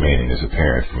is his meaning is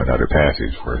apparent from another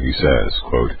passage where he says,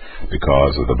 quote,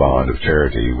 because of the bond of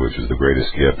charity, which is the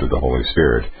greatest gift of the Holy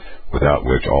Spirit, without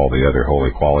which all the other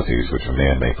holy qualities which a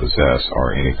man may possess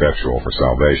are ineffectual for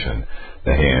salvation,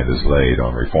 the hand is laid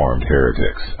on reformed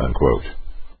heretics, unquote.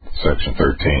 Section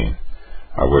 13.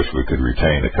 I wish we could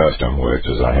retain the custom which,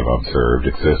 as I have observed,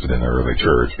 existed in the early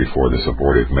Church before this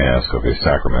abortive mask of his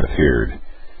sacrament appeared.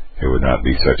 It would not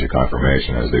be such a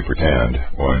confirmation as they pretend,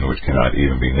 one which cannot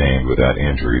even be named without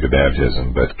injury to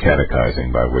baptism, but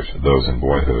catechizing by which those in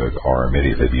boyhood or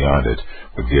immediately beyond it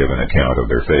would give an account of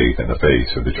their faith in the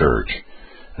face of the Church.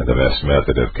 And the best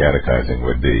method of catechizing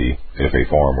would be, if a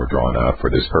form were drawn up for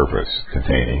this purpose,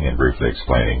 containing and briefly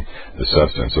explaining the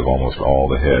substance of almost all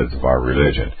the heads of our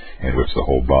religion, in which the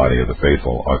whole body of the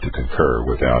faithful ought to concur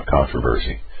without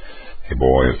controversy. A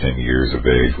boy of 10 years of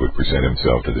age would present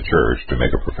himself to the Church to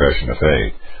make a profession of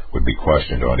faith, would be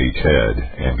questioned on each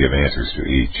head, and give answers to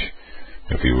each.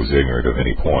 If he was ignorant of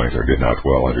any point or did not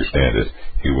well understand it,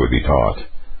 he would be taught.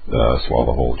 Thus, while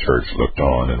the whole Church looked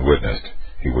on and witnessed,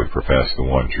 he would profess the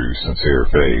one true sincere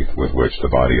faith with which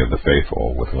the body of the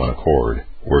faithful, with one accord,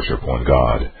 worship one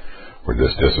God. Were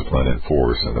this discipline in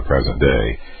force in the present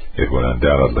day, it would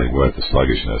undoubtedly whet the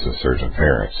sluggishness of certain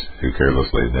parents, who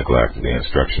carelessly neglect the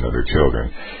instruction of their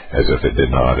children, as if it did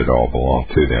not at all belong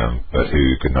to them, but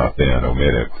who could not then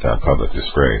omit it without public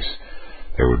disgrace.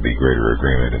 There would be greater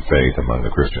agreement in faith among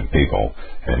the Christian people,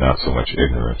 and not so much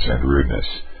ignorance and rudeness.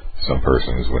 Some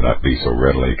persons would not be so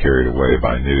readily carried away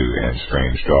by new and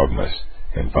strange dogmas.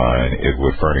 In fine, it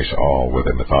would furnish all with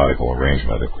a methodical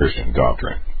arrangement of Christian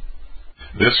doctrine.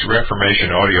 This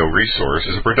Reformation audio resource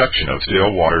is a production of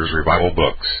Still Waters Revival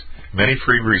Books. Many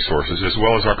free resources, as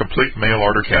well as our complete mail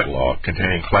order catalog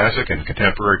containing classic and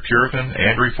contemporary Puritan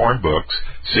and Reformed books,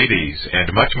 CDs,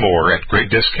 and much more at great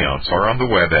discounts, are on the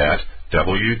web at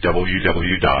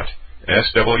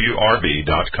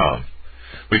www.swrb.com.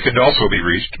 We can also be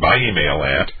reached by email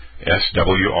at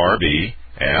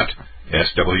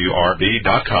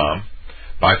swrb@swrb.com,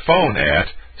 by phone at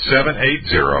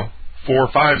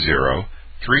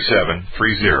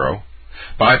 780-450-3730,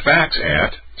 by fax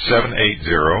at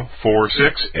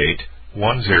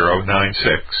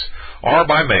 780-468-1096, or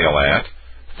by mail at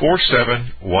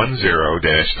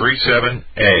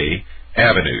 4710-37A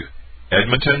Avenue,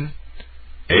 Edmonton,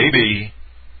 AB,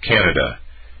 Canada,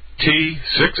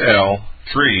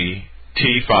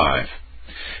 T6L3T5.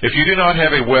 If you do not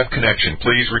have a web connection,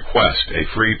 please request a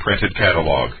free printed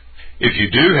catalog. If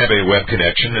you do have a web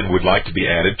connection and would like to be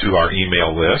added to our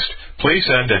email list, please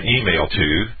send an email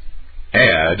to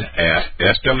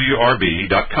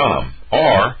add@swrb.com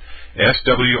or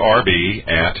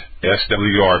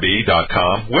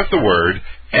swrb@swrb.com with the word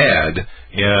add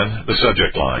in the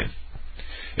subject line.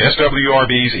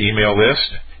 SWRB's email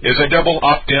list is a double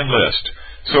opt-in list,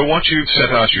 so once you've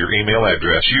sent us your email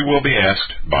address, you will be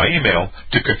asked by email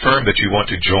to confirm that you want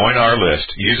to join our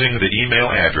list using the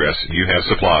email address you have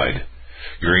supplied.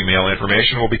 Your email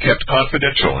information will be kept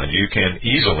confidential, and you can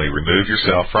easily remove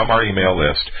yourself from our email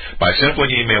list by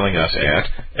simply emailing us at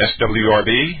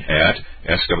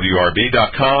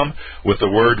swrb@swrb.com with the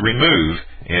word remove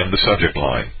in the subject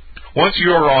line. Once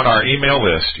you are on our email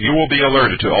list, you will be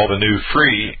alerted to all the new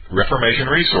free Reformation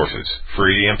resources,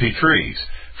 free MP3s,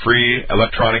 free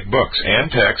electronic books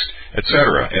and text,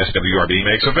 etc. SWRB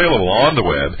makes available on the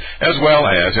web, as well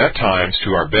as, at times,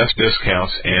 to our best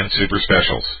discounts and super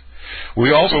specials.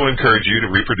 We also encourage you to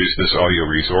reproduce this audio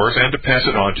resource and to pass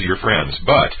it on to your friends,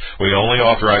 but we only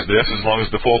authorize this as long as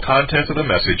the full contents of the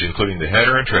message, including the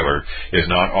header and trailer, is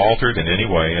not altered in any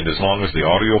way, and as long as the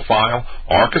audio file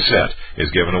or cassette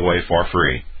is given away for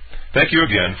free. Thank you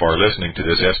again for listening to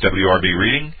this SWRB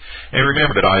reading, and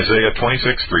remember that Isaiah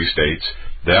 26:3 states,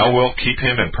 "Thou wilt keep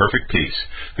him in perfect peace,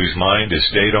 whose mind is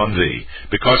stayed on thee,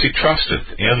 because he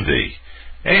trusteth in thee.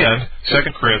 And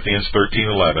 2 Corinthians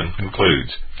 13:11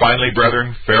 concludes, "Finally,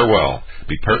 brethren, farewell.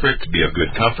 Be perfect, be of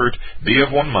good comfort, be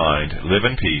of one mind, live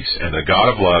in peace, and the God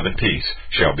of love and peace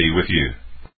shall be with you."